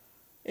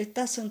 It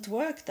doesn't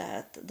work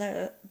that.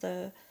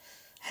 The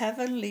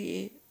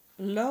heavenly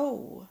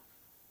law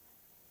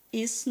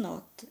is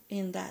not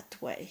in that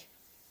way.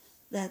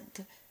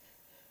 That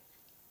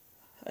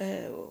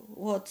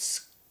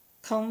what's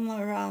come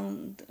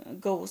around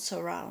goes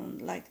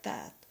around like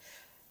that.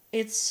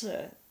 It's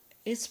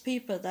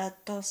people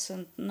that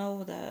doesn't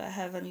know the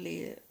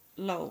heavenly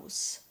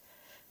laws,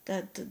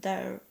 that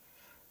there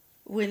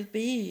will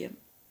be,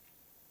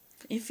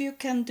 if you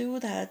can do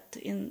that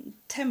in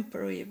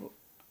temporary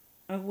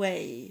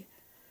way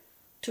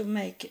to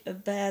make a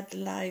bad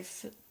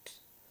life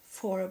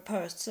for a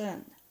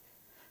person,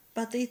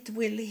 but it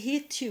will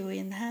hit you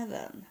in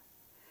heaven.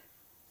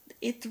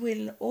 It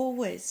will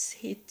always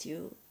hit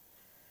you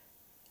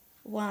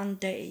one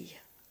day.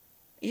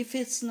 If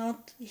it's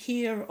not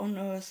here on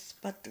earth,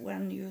 but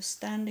when you're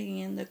standing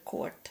in the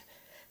court,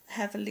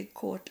 heavenly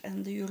court,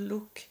 and you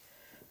look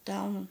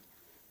down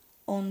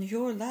on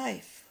your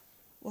life,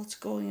 what's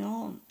going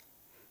on,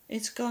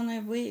 it's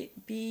gonna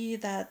be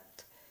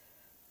that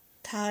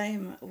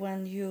time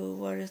when you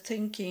were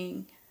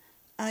thinking,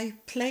 I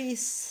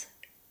place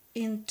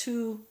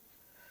into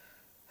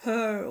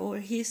her or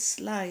his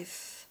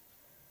life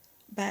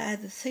bad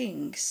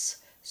things,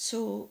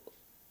 so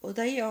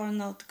they are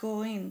not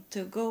going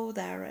to go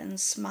there and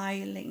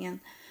smiling and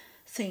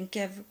think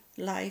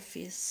life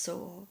is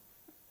so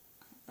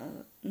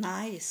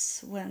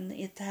nice when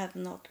it have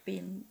not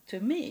been to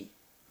me.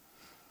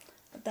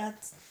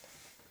 That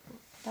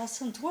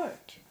doesn't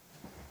work.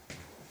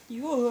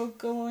 You are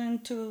going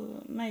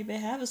to maybe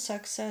have a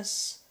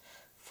success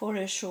for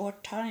a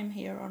short time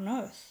here on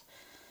earth,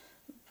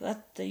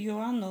 but you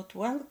are not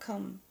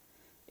welcome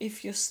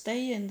if you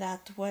stay in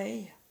that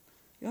way.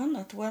 You're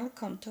not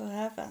welcome to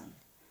heaven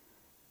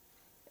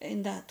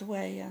in that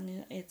way,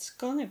 and it's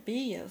gonna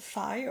be a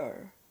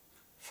fire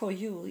for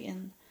you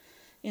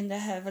in the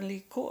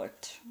heavenly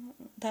court.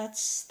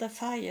 That's the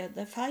fire.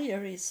 The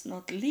fire is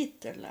not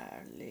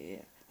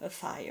literally a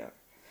fire.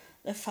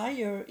 The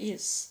fire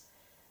is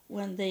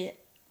when they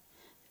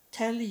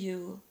tell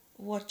you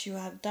what you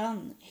have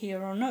done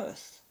here on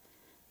earth,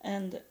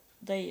 and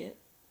they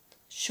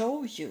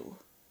show you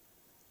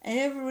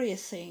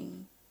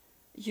everything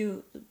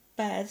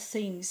bad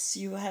things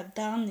you have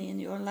done in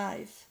your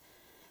life,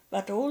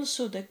 but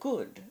also the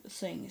good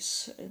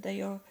things.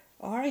 They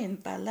are in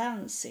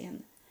balance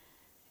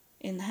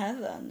in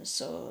heaven,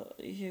 so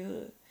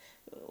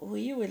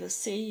we will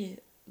see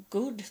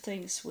good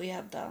things we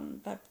have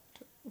done,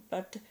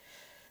 but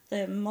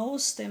the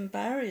most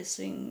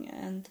embarrassing,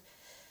 and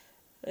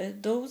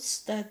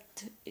those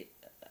that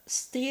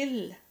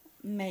still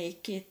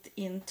make it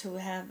into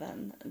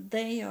heaven,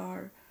 they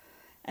are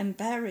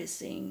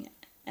embarrassing,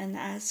 and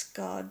ask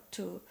God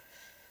to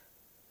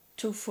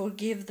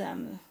forgive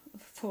them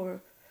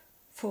for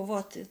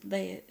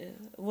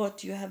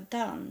what you have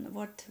done,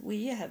 what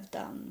we have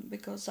done,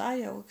 because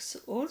I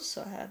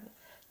also have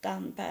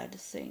done bad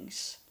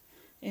things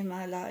in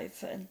my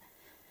life,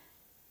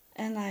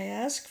 and I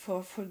ask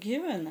for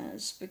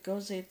forgiveness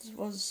because it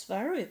was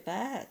very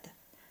bad,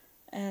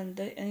 and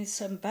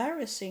it's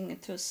embarrassing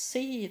to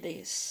see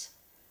this,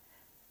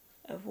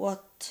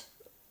 what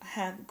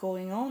have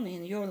going on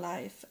in your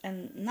life,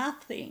 and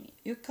nothing,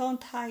 you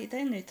can't hide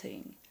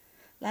anything.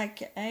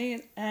 Like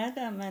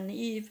Adam and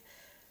Eve,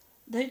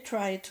 they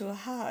tried to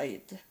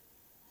hide,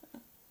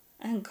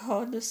 and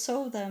God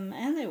saw them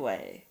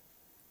anyway,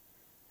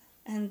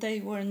 and they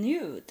were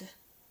nude,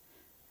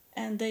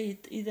 and they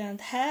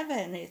didn't have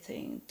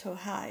anything to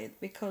hide,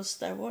 because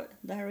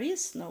there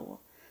is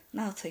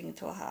nothing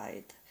to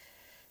hide,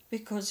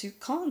 because you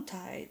can't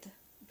hide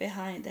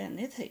behind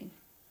anything.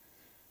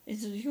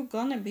 You're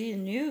gonna be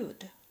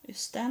nude. You're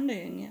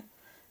standing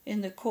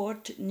in the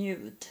court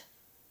nude.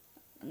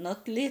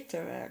 Not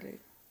literally,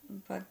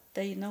 but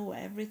they know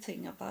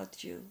everything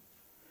about you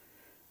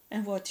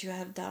and what you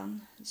have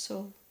done.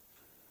 So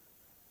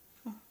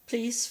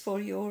please, for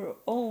your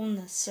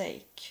own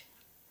sake,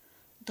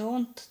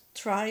 don't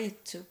try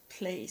to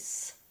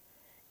place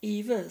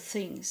evil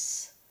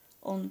things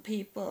on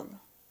people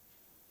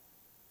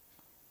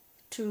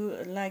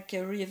to like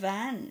a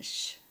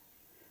revenge.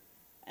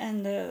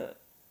 and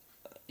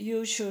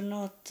you should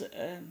not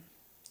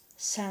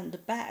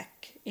send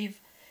back.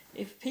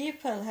 If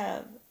people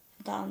have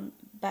done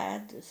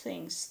bad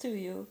things to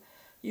you,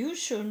 you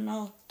should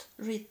not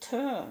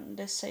return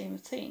the same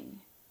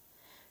thing.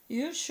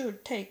 You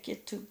should take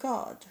it to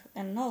God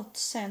and not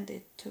send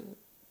it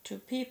to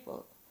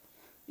people.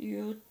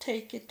 You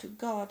take it to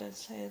God and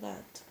say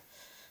that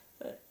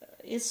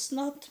it's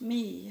not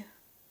me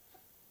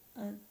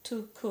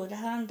to could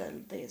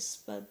handle this,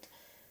 but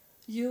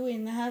you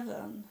in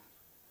heaven,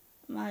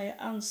 my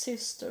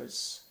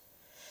ancestors,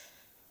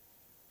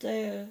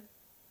 the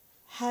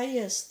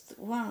highest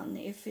one,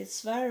 if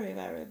it's very,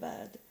 very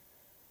bad,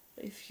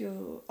 if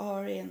you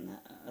are in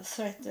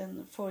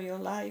threatened for your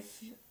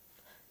life,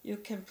 you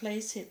can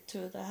place it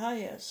to the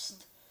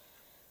highest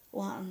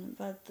one,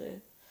 but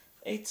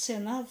it's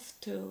enough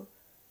to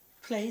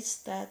place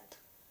that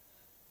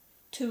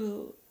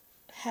to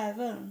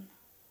heaven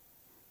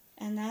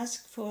and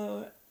ask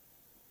for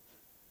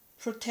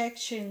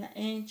protection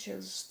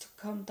angels to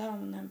come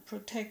down and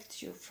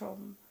protect you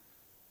from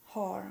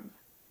harm.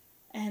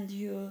 And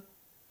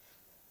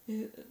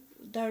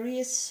there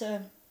is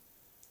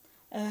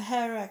a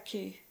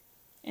hierarchy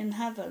in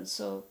heaven,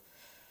 so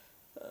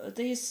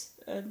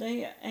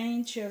the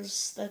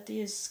angels that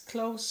is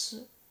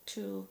close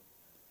to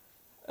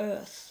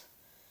earth,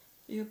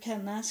 you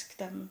can ask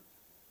them.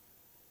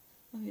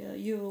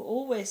 You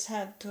always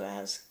have to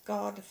ask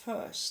God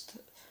first,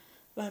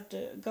 but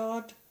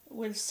God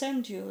will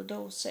send you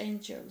those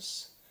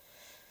angels,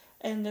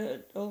 and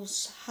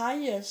those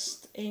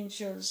highest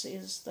angels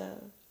is the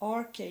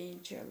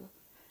archangel,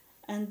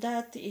 and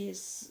that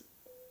is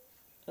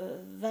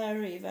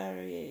very,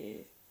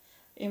 very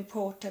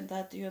important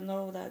that you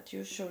know that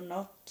you should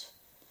not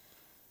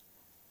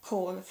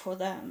call for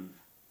them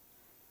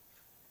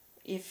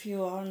if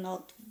you are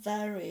not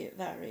very,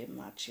 very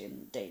much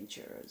in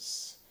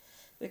dangerous,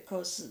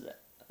 because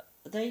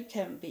they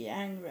can be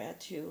angry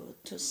at you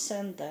to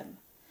send them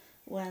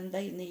when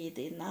they need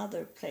in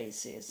other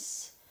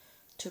places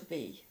to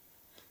be.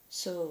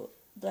 So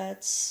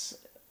that's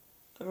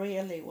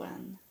really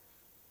when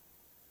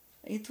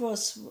it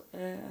was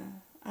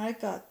I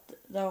got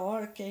the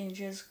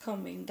archangels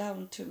coming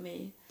down to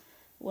me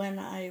when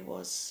I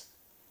was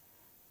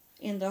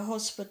in the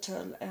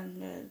hospital,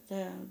 and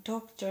the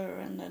doctor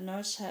and the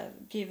nurse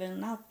have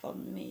given up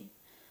on me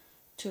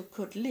to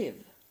could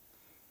live,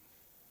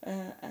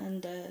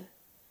 and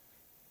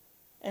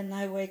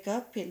I wake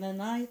up in the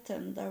night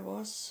and there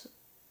was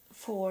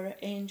 4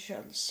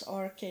 angels,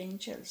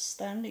 archangels,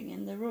 standing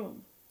in the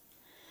room,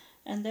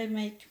 and they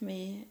make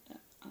me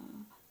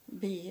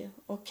be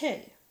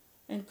okay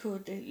and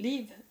could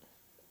leave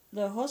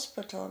the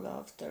hospital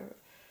after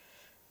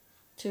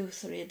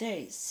 2-3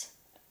 days.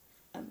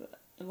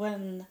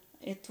 When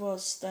it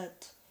was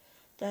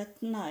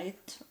that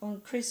night,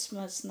 on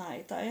Christmas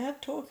night, I have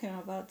talking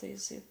about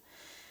this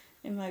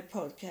in my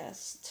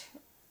podcast,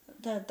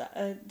 that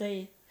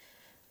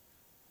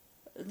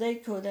they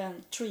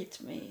couldn't treat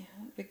me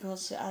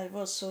because I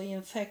was so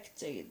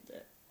infected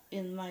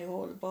in my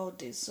whole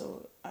body.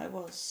 So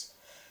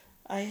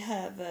I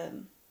have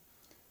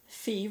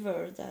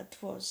fever that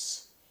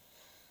was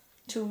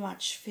too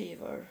much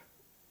fever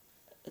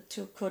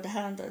to could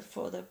handle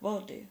for the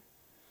body,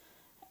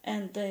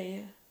 and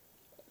they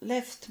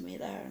left me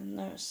there,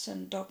 nurse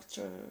and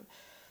doctor,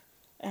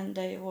 and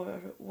they were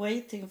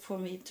waiting for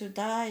me to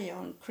die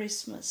on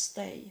Christmas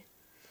Day.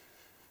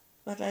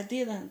 But I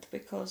didn't,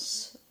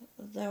 because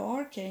the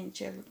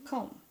archangel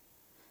come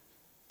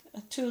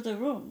to the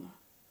room,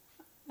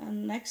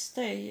 and next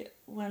day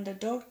when the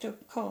doctor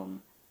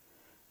come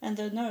and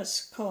the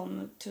nurse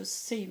come to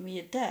see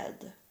me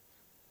dead,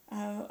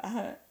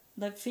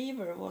 the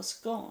fever was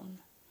gone,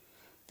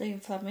 the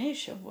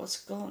inflammation was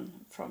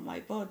gone from my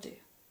body,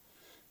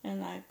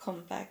 and I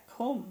come back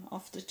home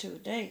after 2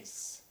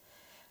 days,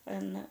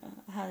 and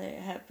I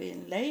have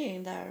been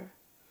laying there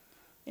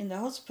in the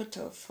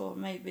hospital for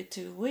maybe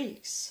 2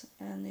 weeks,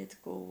 and it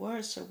go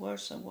worse and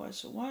worse and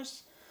worse and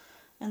worse,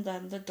 and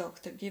then the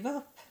doctor give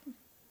up.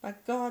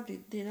 But God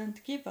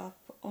didn't give up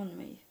on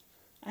me.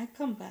 I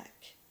come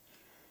back,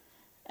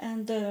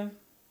 and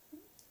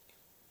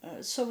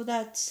so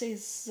that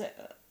is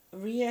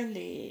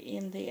really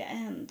in the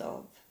end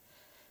of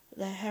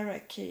the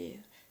hierarchy,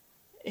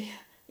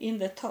 in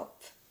the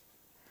top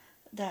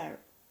there.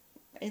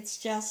 It's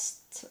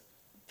just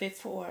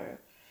before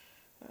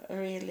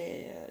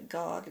really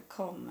God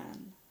come,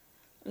 and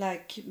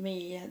like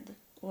me, and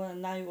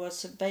when I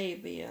was a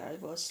baby I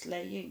was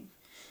laying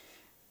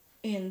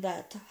in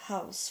that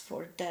house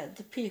for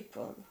dead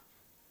people,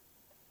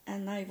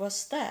 and I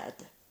was dead,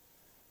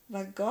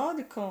 but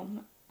God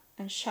come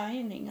and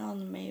shining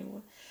on me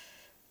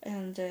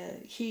and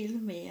heal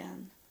me,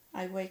 and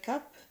I wake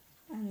up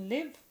and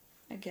live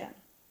again,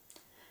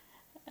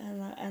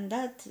 and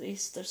that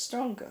is the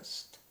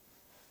strongest.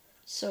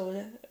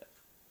 So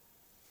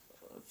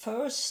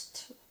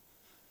first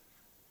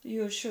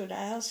you should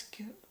ask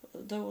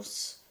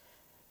those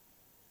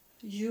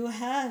you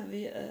have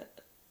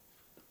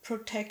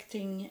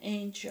protecting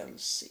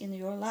angels in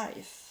your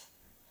life,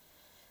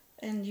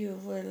 and you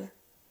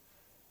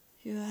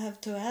have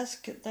to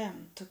ask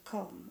them to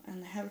come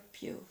and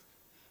help you,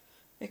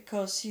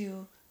 because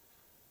you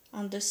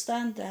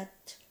understand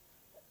that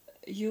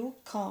you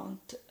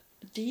can't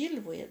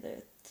deal with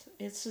it.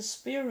 It's a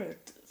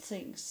spirit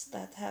things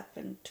that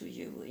happen to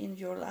you in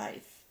your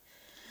life,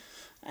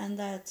 and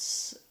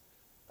that's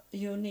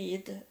you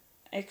need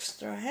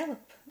extra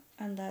help,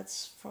 and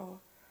that's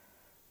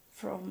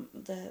from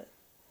the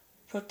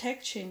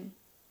protection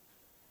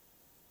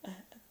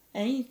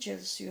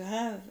angels you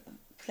have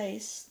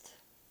placed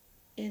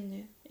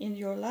in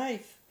your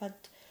life,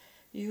 but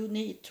you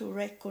need to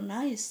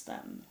recognize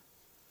them,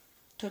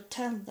 to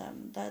tell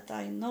them that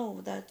I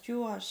know that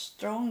you are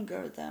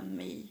stronger than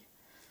me,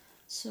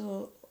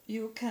 so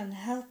you can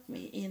help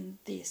me in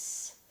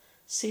this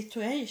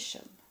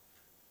situation.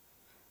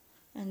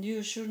 And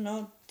you should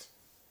not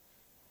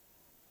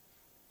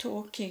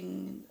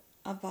talking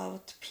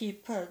about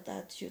people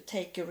that you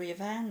take a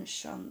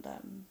revenge on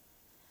them,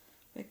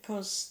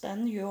 because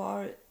then you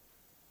are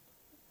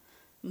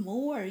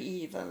more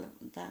evil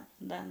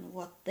than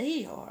what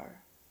they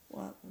are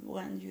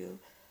when you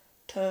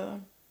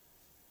turn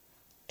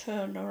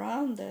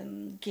around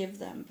and give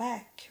them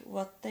back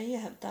what they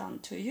have done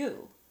to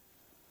you.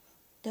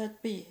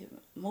 That be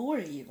more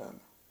evil.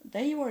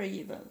 They were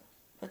evil,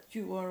 but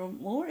you were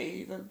more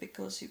evil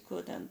because you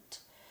couldn't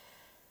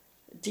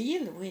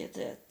deal with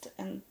it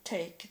and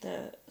take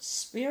the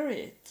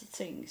spirit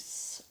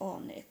things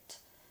on it.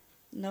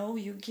 No,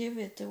 you give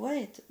it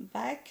away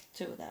back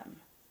to them.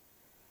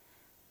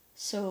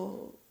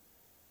 So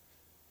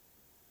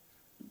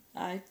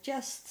I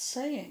just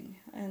saying,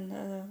 and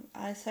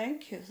I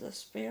thank you, the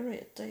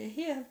Spirit.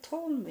 He have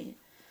told me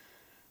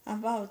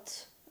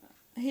about.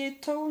 He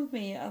told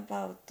me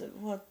about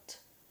what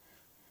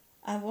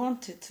I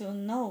wanted to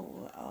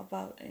know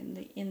about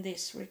in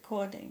this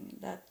recording,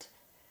 that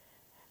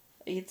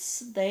it's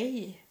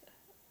they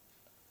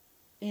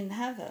in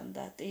heaven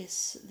that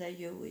is the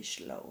Jewish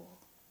law.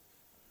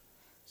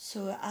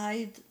 So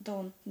I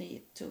don't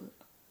need to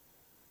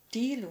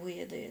deal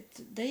with it.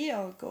 They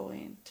are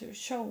going to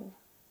show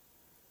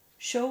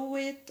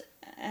it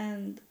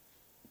and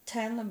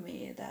tell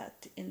me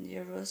that in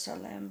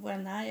Jerusalem,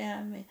 when I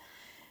am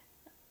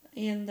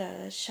in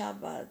the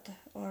Shabbat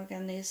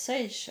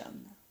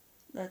organization,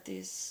 that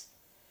is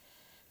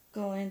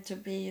going to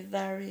be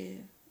very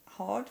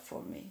hard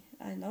for me.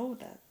 I know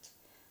that.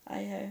 I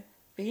have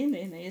been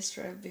in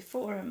Israel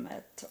before and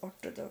met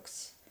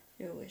Orthodox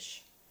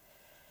Jewish.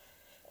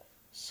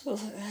 So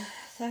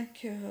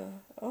thank you.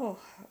 Oh,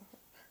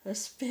 the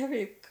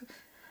Spirit,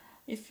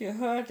 if you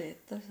heard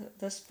it,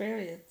 the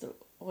Spirit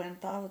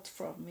went out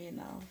from me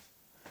now.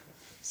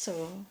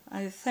 So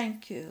I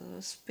thank you,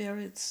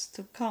 spirits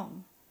to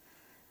come,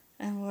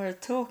 and we're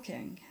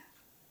talking.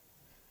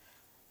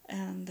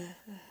 And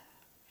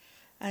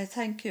I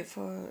thank you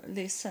for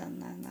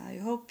listening, and I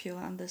hope you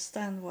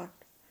understand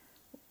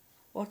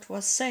what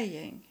was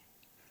saying,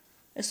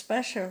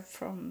 especially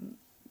from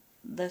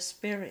the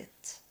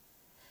Spirit.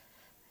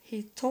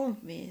 He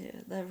told me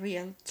the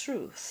real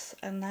truth,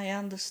 and I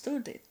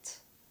understood it.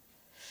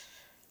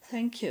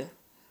 Thank you,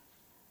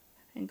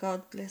 and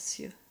God bless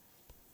you.